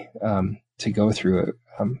joy to go through.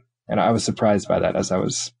 And I was surprised by that as I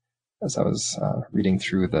was reading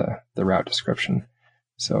through the route description.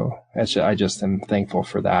 So I just am thankful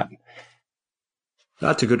for that.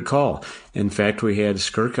 That's a good call. In fact, we had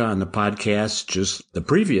Skurka on the podcast, just the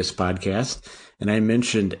previous podcast, and I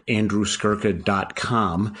mentioned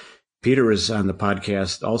andrewskurka.com. Peter is on the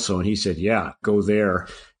podcast also, and he said, yeah, go there,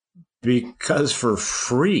 because for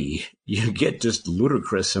free, you get just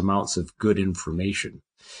ludicrous amounts of good information.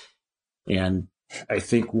 And I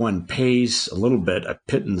think one pays a little bit, a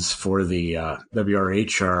pittance for the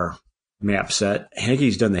WRHR map set.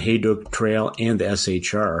 Hankey's done the Haydock Trail and the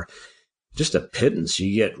SHR. Just a pittance.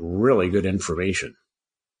 You get really good information.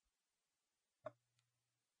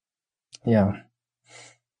 Yeah.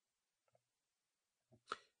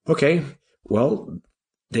 Okay. Well,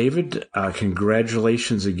 David,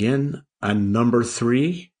 congratulations again on number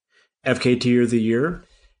 3, FKT of the Year.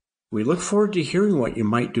 We look forward to hearing what you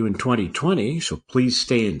might do in 2020, so please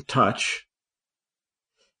stay in touch.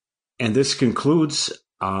 And this concludes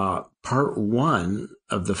part 1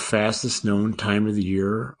 of the Fastest Known Time of the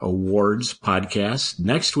Year Awards podcast.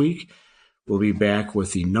 Next week, we'll be back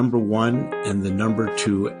with the number 1 and the number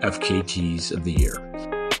 2 FKTs of the year.